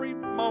every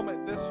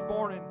moment this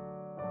morning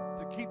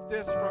to keep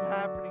this from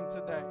happening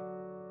today.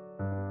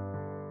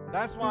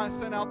 That's why I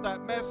sent out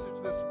that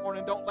message this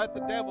morning. Don't let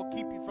the devil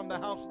keep you from the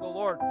house of the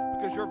Lord,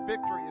 because your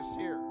victory is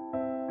here.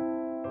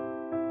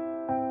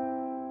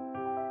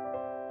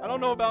 I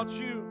don't know about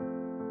you,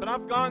 but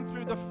I've gone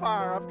through the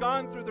fire. I've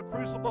gone through the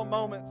crucible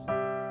moments.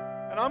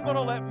 And I'm going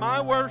to let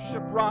my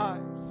worship rise.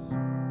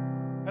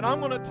 And I'm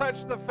going to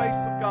touch the face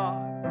of God.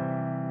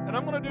 And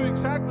I'm going to do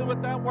exactly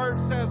what that word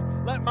says.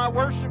 Let my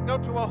worship go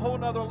to a whole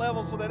nother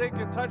level so that it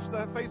can touch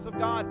the face of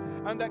God,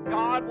 and that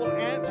God will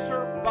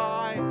answer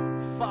by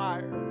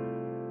fire.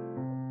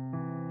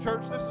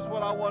 Church, this is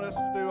what I want us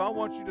to do. I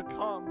want you to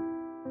come.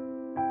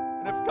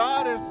 And if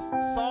God has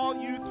saw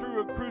you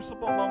through a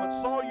crucible moment,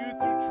 saw you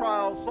through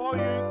trials, saw you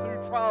through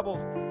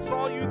troubles,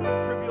 saw you through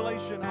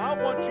tribulation, I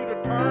want you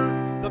to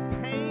turn the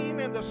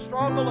pain and the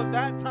struggle of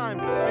that time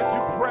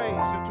into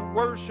praise, into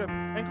worship,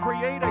 and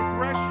create a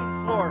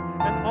threshing floor,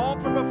 an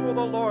altar before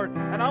the Lord.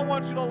 And I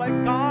want you to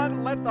let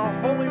the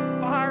holy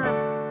fire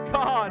of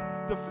God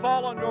to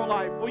fall on your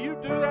life. Will you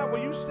do that? Will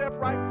you step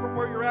right from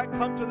where you're at,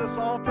 come to this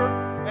altar,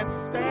 and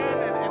stand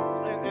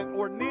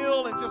or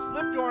kneel and just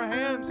lift your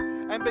hands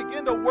and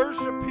begin to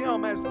worship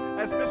Him as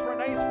Miss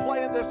Renee's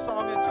playing this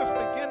song, and just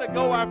begin to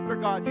go after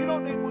God. You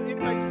don't need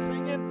anybody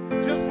singing.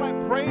 Just let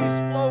praise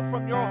flow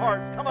from your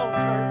hearts. Come on,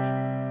 church.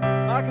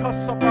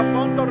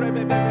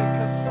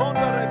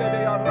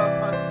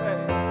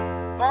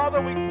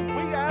 Father, we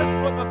ask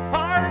for the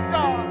fire of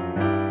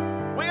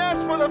God. We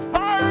ask for the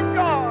fire of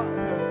God.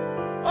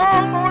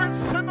 Oh, Lord,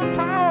 send the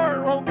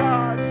power, oh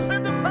God.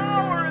 Send the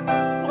power in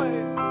this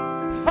place.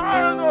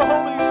 Fire of the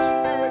Holy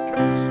Spirit,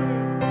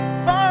 consume.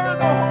 Fire of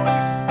the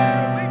Holy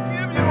Spirit. We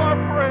give you our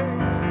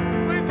praise.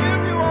 We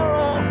give you our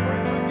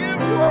offerings. We give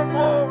you our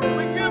glory.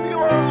 We give you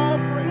our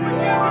offering. We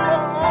give you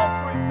our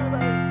offering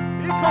today.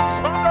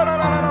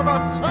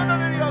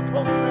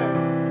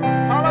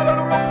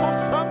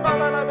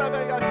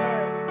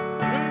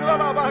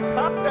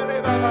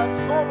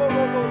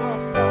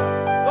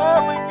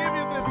 Lord, we give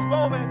you this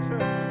moment.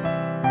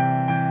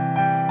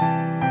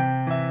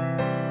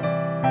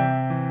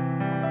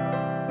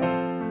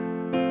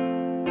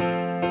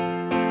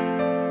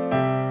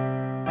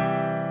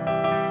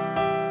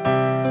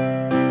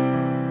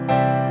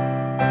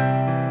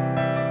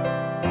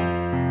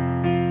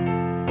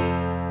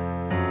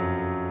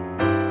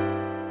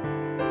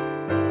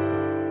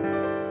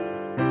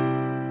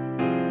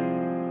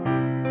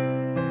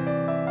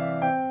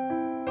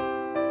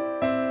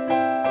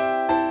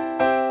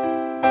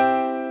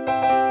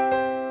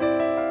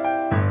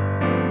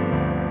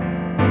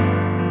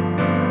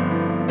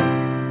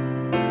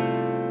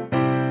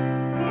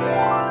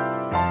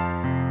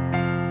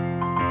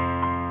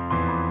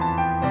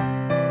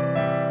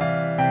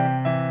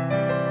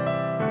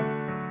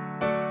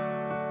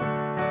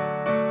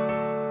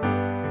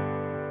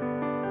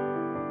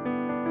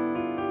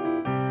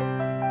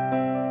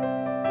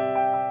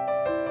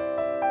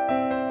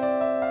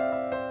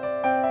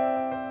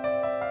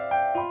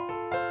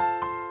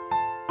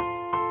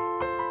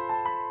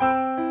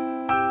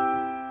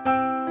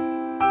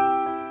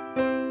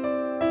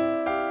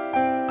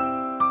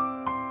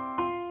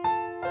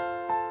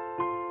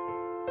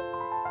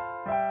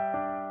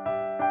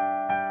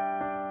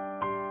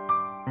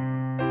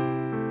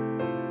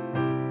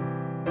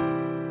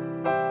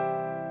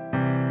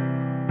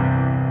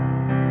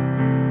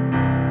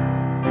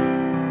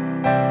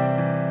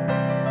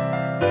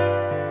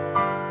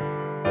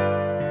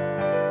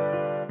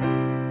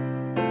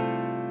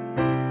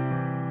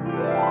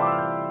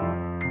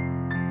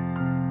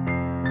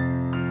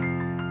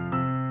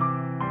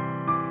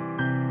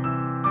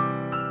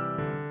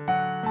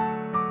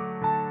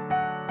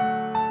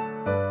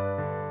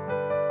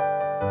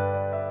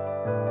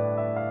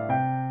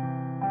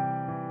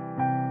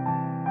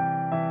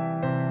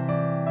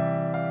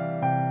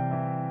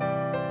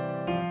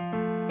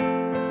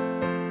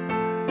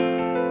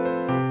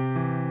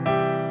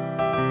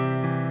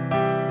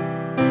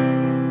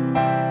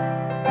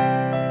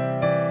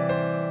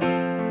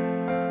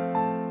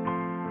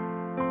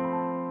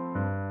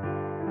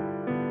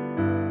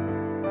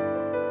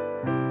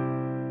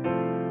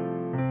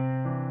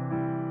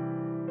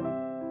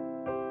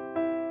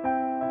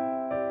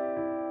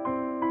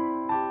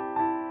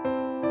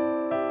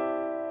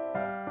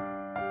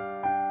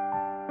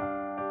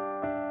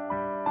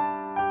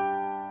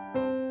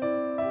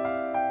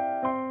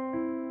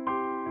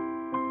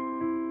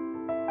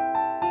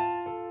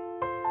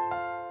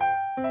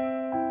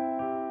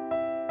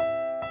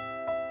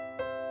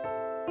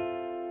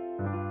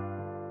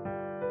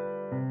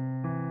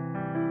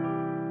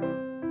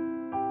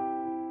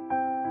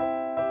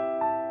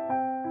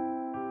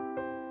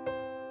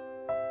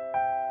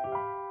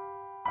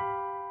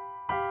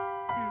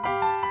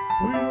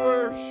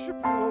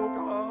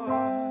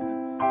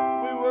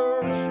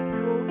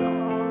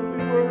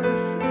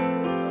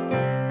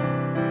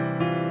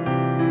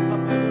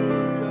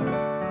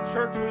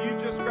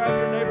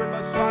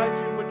 beside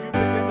you. Would you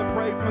begin to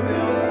pray for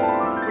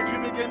them? Would you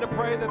begin to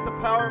pray that the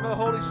power of the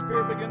Holy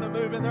Spirit begin to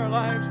move in their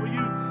lives? Will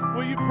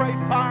you pray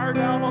fire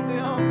down on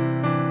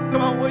them?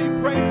 Come on, will you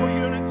pray for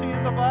unity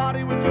in the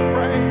body? Would you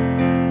pray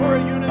for a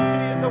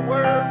unity in the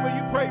Word? Will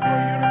you pray for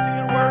unity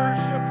in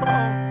worship? Come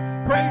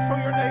on, pray for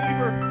your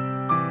neighbor.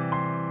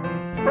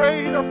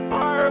 Pray the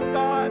fire of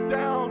God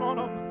down on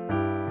them.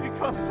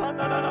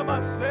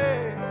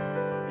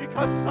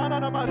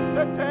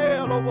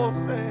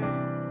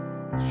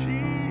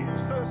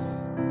 Jesus,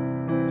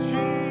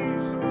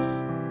 Jesus,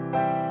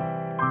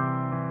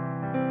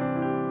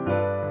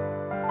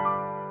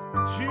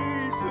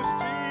 Jesus,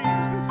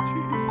 Jesus,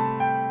 Jesus.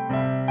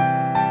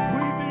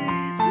 We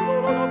need you,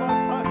 Lord.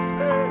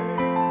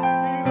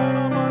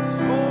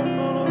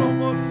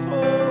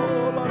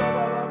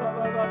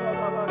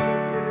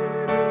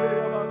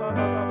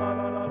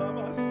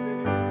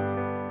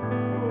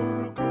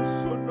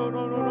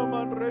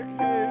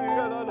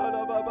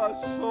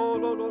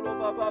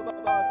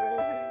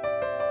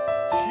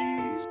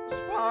 Jesus,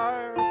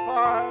 fire,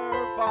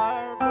 fire,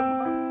 fire from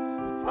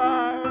heaven.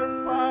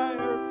 Fire,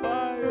 fire,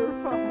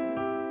 fire, fire.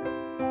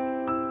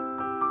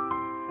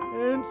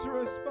 Answer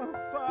us by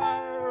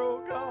fire,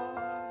 oh God.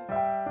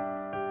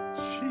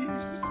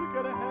 Jesus, we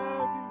gotta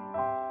have you.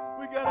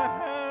 We gotta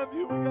have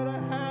you. We gotta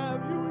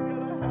have you. We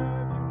gotta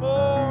have you.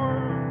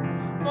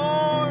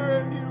 More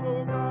of you,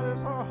 oh God,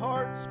 as our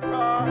hearts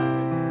cry.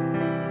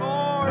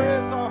 More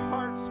as our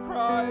hearts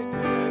cry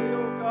today,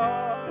 oh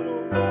God,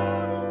 oh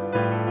God, oh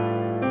God.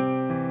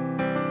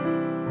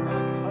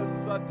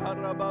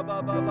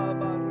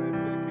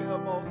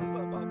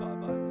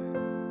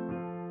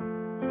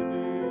 We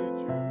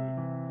need you.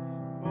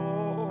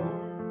 More,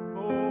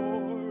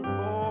 more,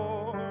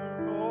 more,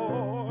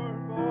 more,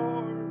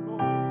 more,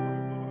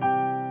 more.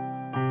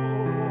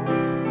 Oh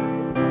Lord,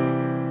 send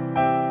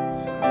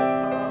the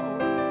power.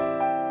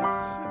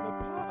 Send the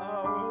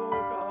power,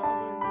 oh God.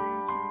 We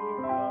need you,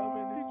 Lord God.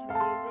 We need you,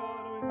 oh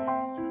God. We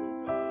need you,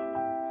 oh God.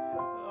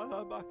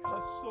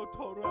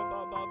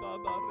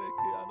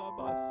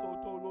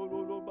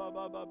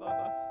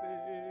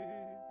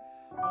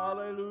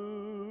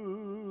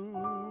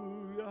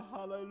 Hallelujah,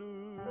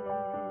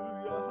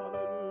 hallelujah,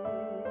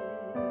 hallelujah.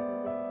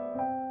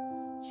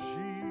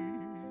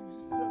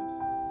 Jesus,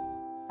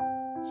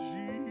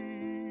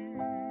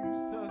 Jesus.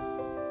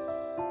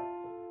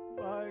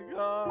 My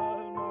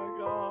God, my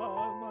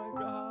God, my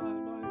God,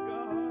 my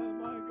God,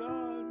 my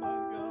God, my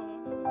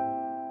God.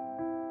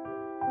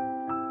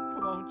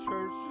 Come on,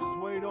 church, just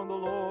wait on the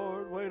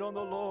Lord, wait on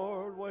the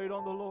Lord, wait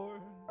on the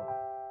Lord.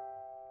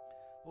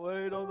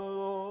 Wait on the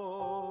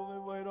Lord, we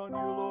wait on you,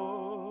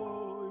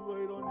 Lord, we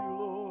wait on you,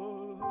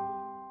 Lord.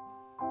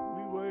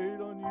 We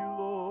wait on you,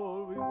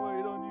 Lord, we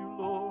wait on you,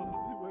 Lord,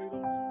 we wait on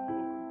you, Lord.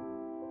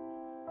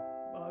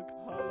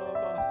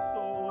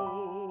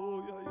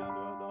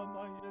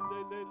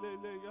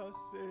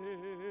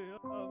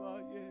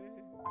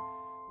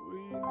 We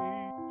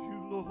need you,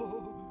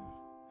 Lord.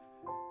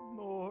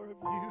 More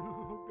of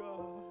you,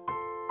 God.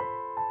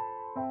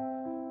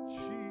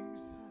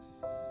 Jesus.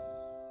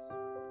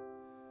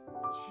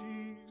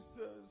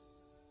 Jesus.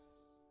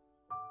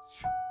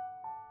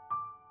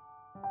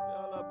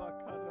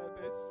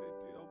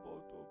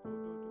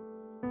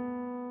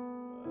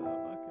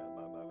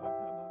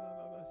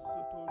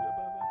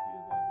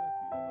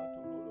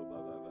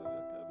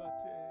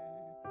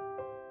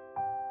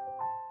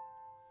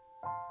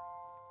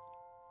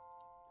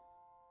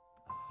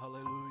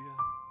 Hallelujah.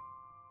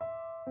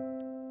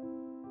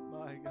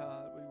 My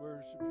God, we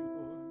worship you,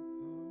 Lord.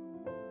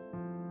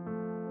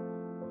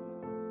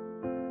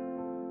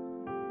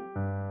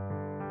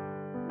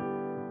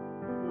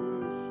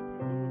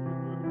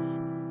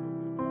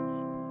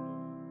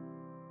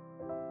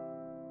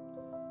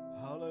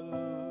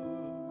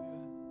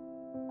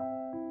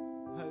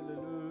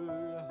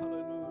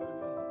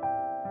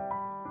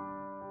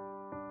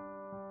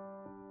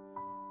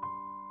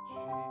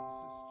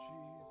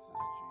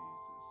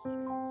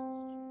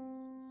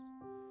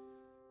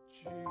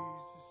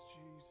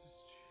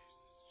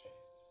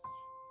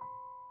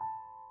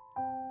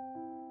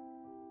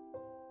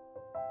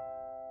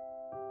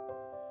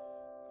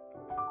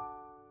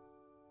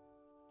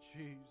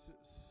 Jesus.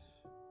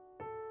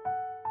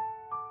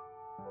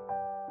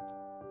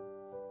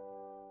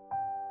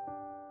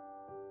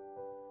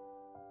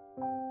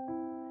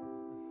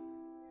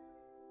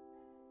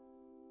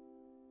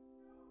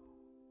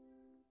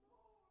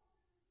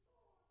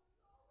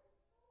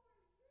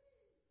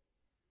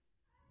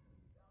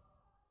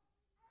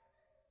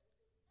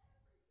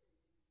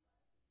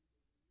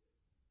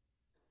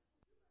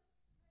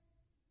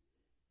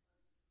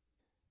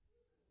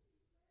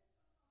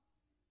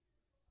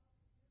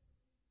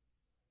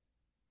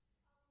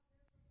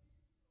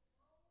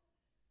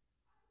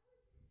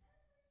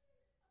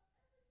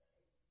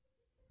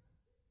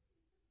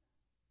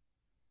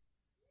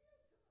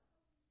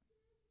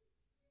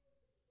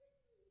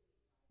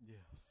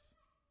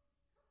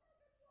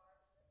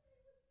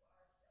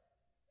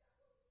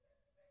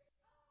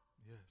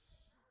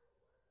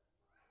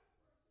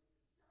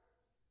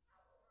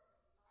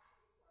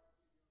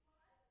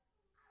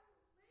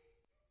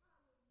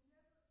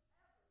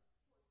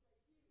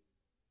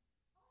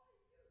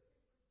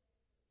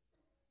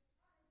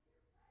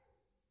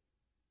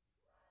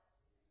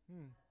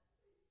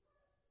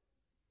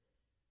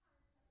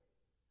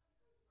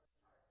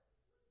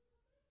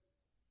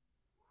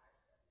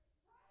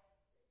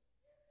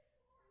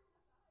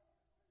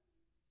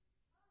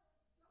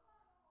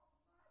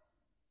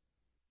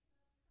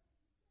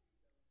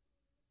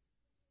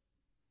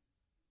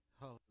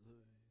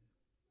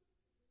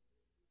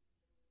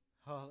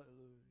 Hallelujah.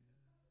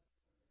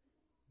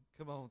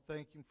 Come on,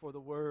 thank Him for the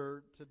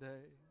word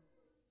today.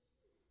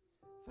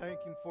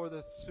 Thank Him for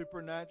the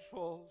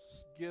supernatural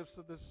gifts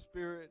of the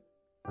Spirit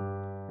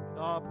in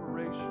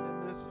operation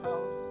in this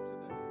house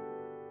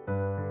today.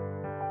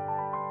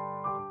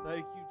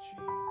 Thank you,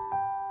 Jesus.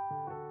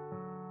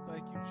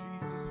 Thank you,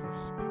 Jesus, for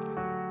speaking.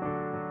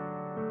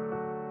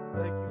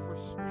 Thank you for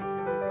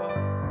speaking, oh God.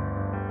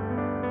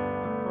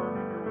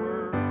 Confirming your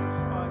word with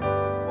signs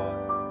and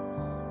wonders.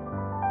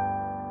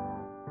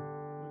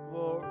 We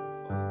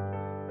glorify your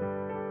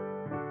name.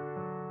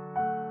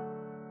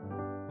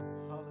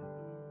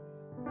 Hallelujah.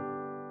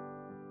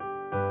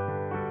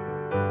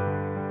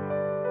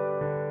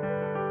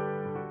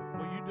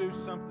 Will you do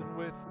something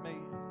with me?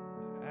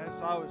 As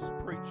I was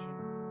preaching,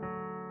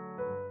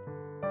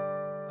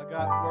 I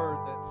got word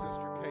that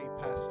Sister Kay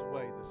passed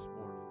away this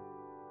morning.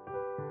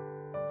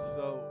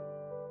 So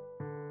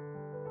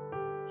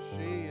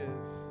she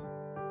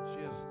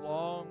has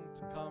longed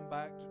to come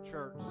back to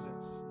church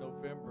since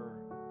November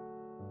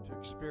to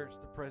experience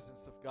the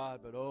presence of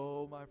God. But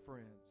oh, my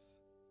friends,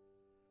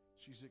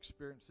 she's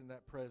experiencing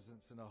that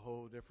presence in a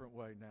whole different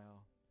way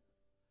now.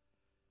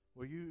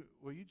 Will you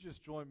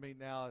just join me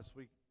now as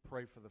we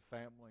pray for the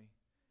family,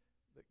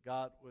 that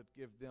God would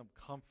give them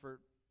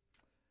comfort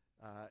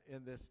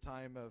in this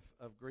time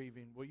of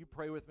grieving. Will you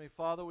pray with me?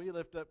 Father, we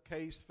lift up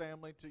Kay's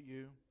family to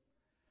you.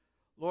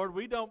 Lord,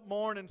 we don't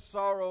mourn in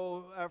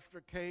sorrow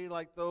after Kay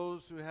like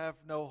those who have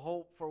no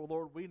hope. For,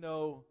 Lord, we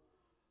know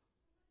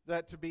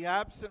that to be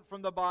absent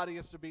from the body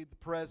is to be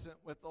present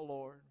with the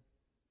Lord.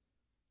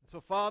 So,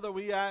 Father,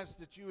 we ask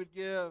that you would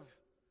give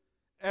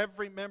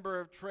every member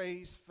of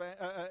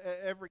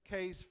every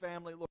Kay's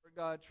family, Lord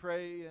God,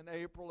 Trey and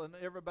April and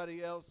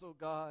everybody else, oh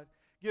God,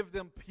 give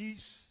them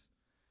peace,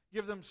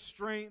 give them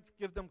strength,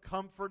 give them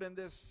comfort in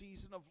this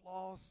season of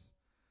loss.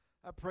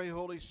 I pray,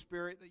 Holy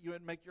Spirit, that you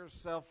would make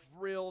yourself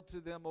real to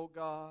them, oh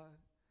God.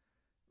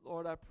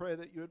 Lord, I pray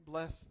that you would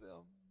bless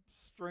them,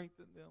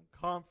 strengthen them,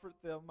 comfort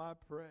them, I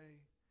pray.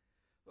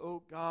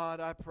 Oh God,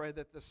 I pray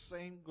that the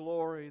same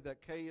glory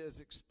that Kay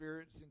is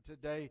experiencing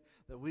today,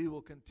 that we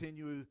will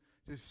continue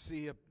to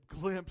see a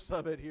glimpse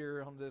of it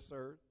here on this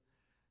earth.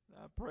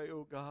 And I pray,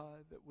 oh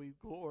God, that we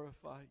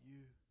glorify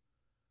you.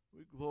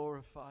 We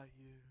glorify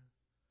you.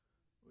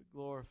 We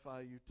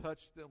glorify you.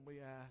 Touch them, we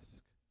ask,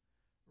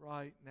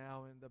 right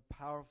now in the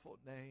powerful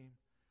name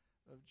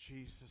of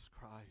Jesus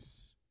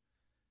Christ.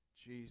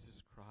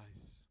 Jesus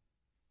Christ.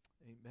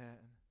 Amen.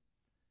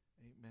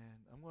 Amen.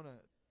 I'm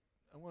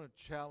going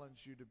to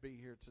challenge you to be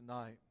here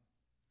tonight.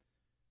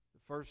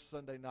 The first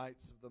Sunday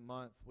nights of the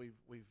month,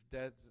 we've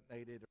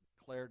designated or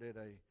declared it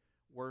a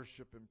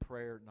worship and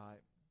prayer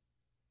night.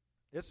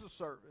 It's a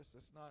service.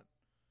 It's not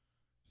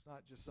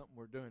just something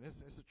we're doing.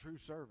 It's a true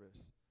service.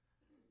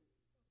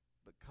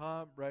 But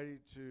come ready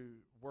to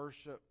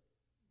worship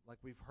like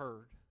we've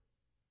heard.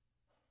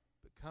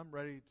 But come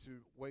ready to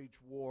wage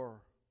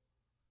war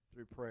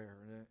through prayer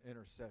and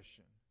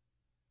intercession.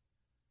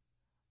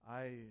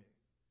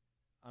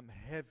 I'm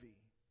heavy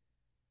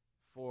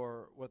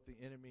for what the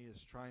enemy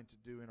is trying to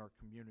do in our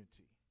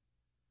community.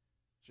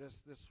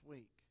 Just this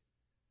week,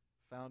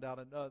 found out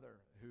another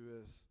who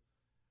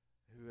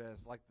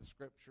has, like the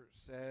scripture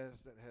says,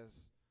 that has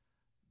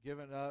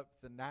given up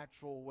the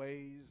natural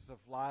ways of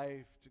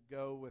life to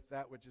go with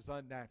that which is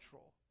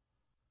unnatural.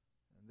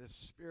 And this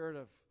spirit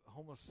of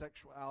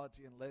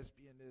homosexuality and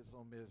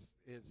lesbianism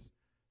is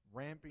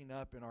ramping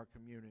up in our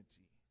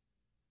community.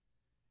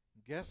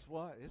 And guess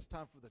what? It's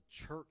time for the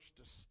church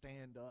to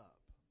stand up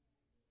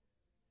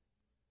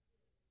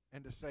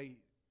and to say,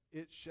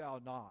 it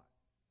shall not.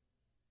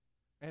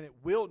 And it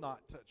will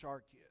not touch our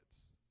kids.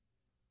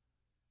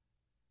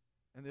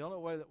 And the only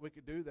way that we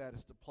could do that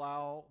is to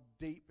plow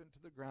deep into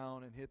the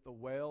ground and hit the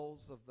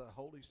wells of the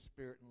Holy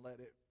Spirit and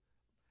let it.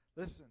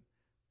 Listen,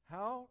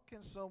 how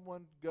can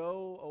someone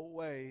go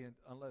away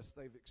unless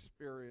they've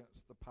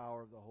experienced the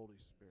power of the Holy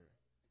Spirit?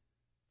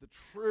 The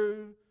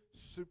true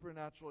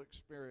supernatural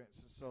experience.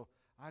 And so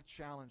I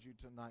challenge you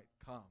tonight,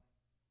 come,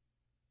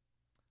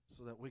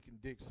 so that we can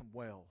dig some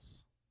wells,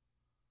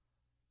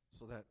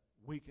 so that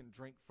we can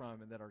drink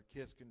from and that our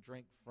kids can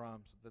drink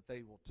from, so that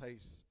they will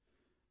taste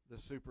the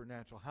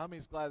supernatural. How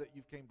many's glad that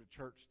you've came to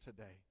church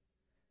today?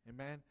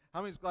 Amen.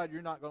 How many's glad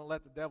you're not going to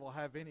let the devil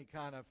have any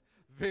kind of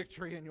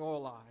victory in your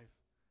life?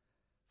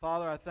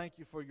 Father, I thank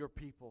you for your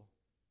people.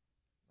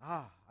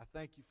 I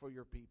thank you for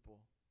your people.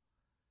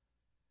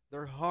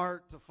 Their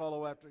heart to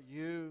follow after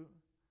you.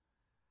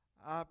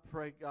 I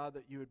pray, God,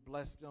 that you would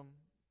bless them.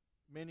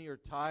 Many are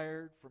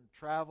tired from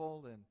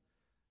travel and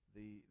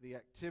the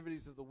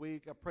activities of the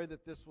week. I pray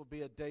that this will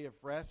be a day of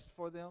rest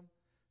for them.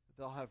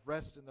 They'll have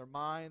rest in their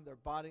mind, their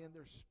body, and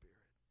their spirit.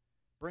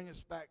 Bring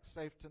us back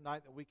safe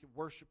tonight that we can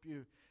worship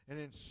you and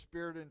in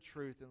spirit and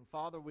truth. And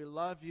Father, we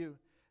love you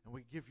and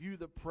we give you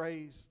the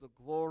praise, the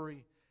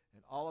glory,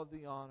 and all of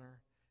the honor.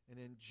 And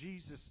in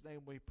Jesus'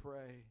 name we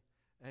pray.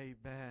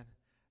 Amen.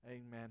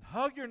 Amen.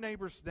 Hug your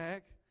neighbor's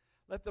neck.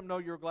 Let them know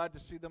you're glad to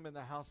see them in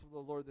the house of the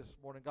Lord this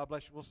morning. God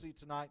bless you. We'll see you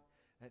tonight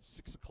at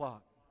 6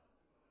 o'clock.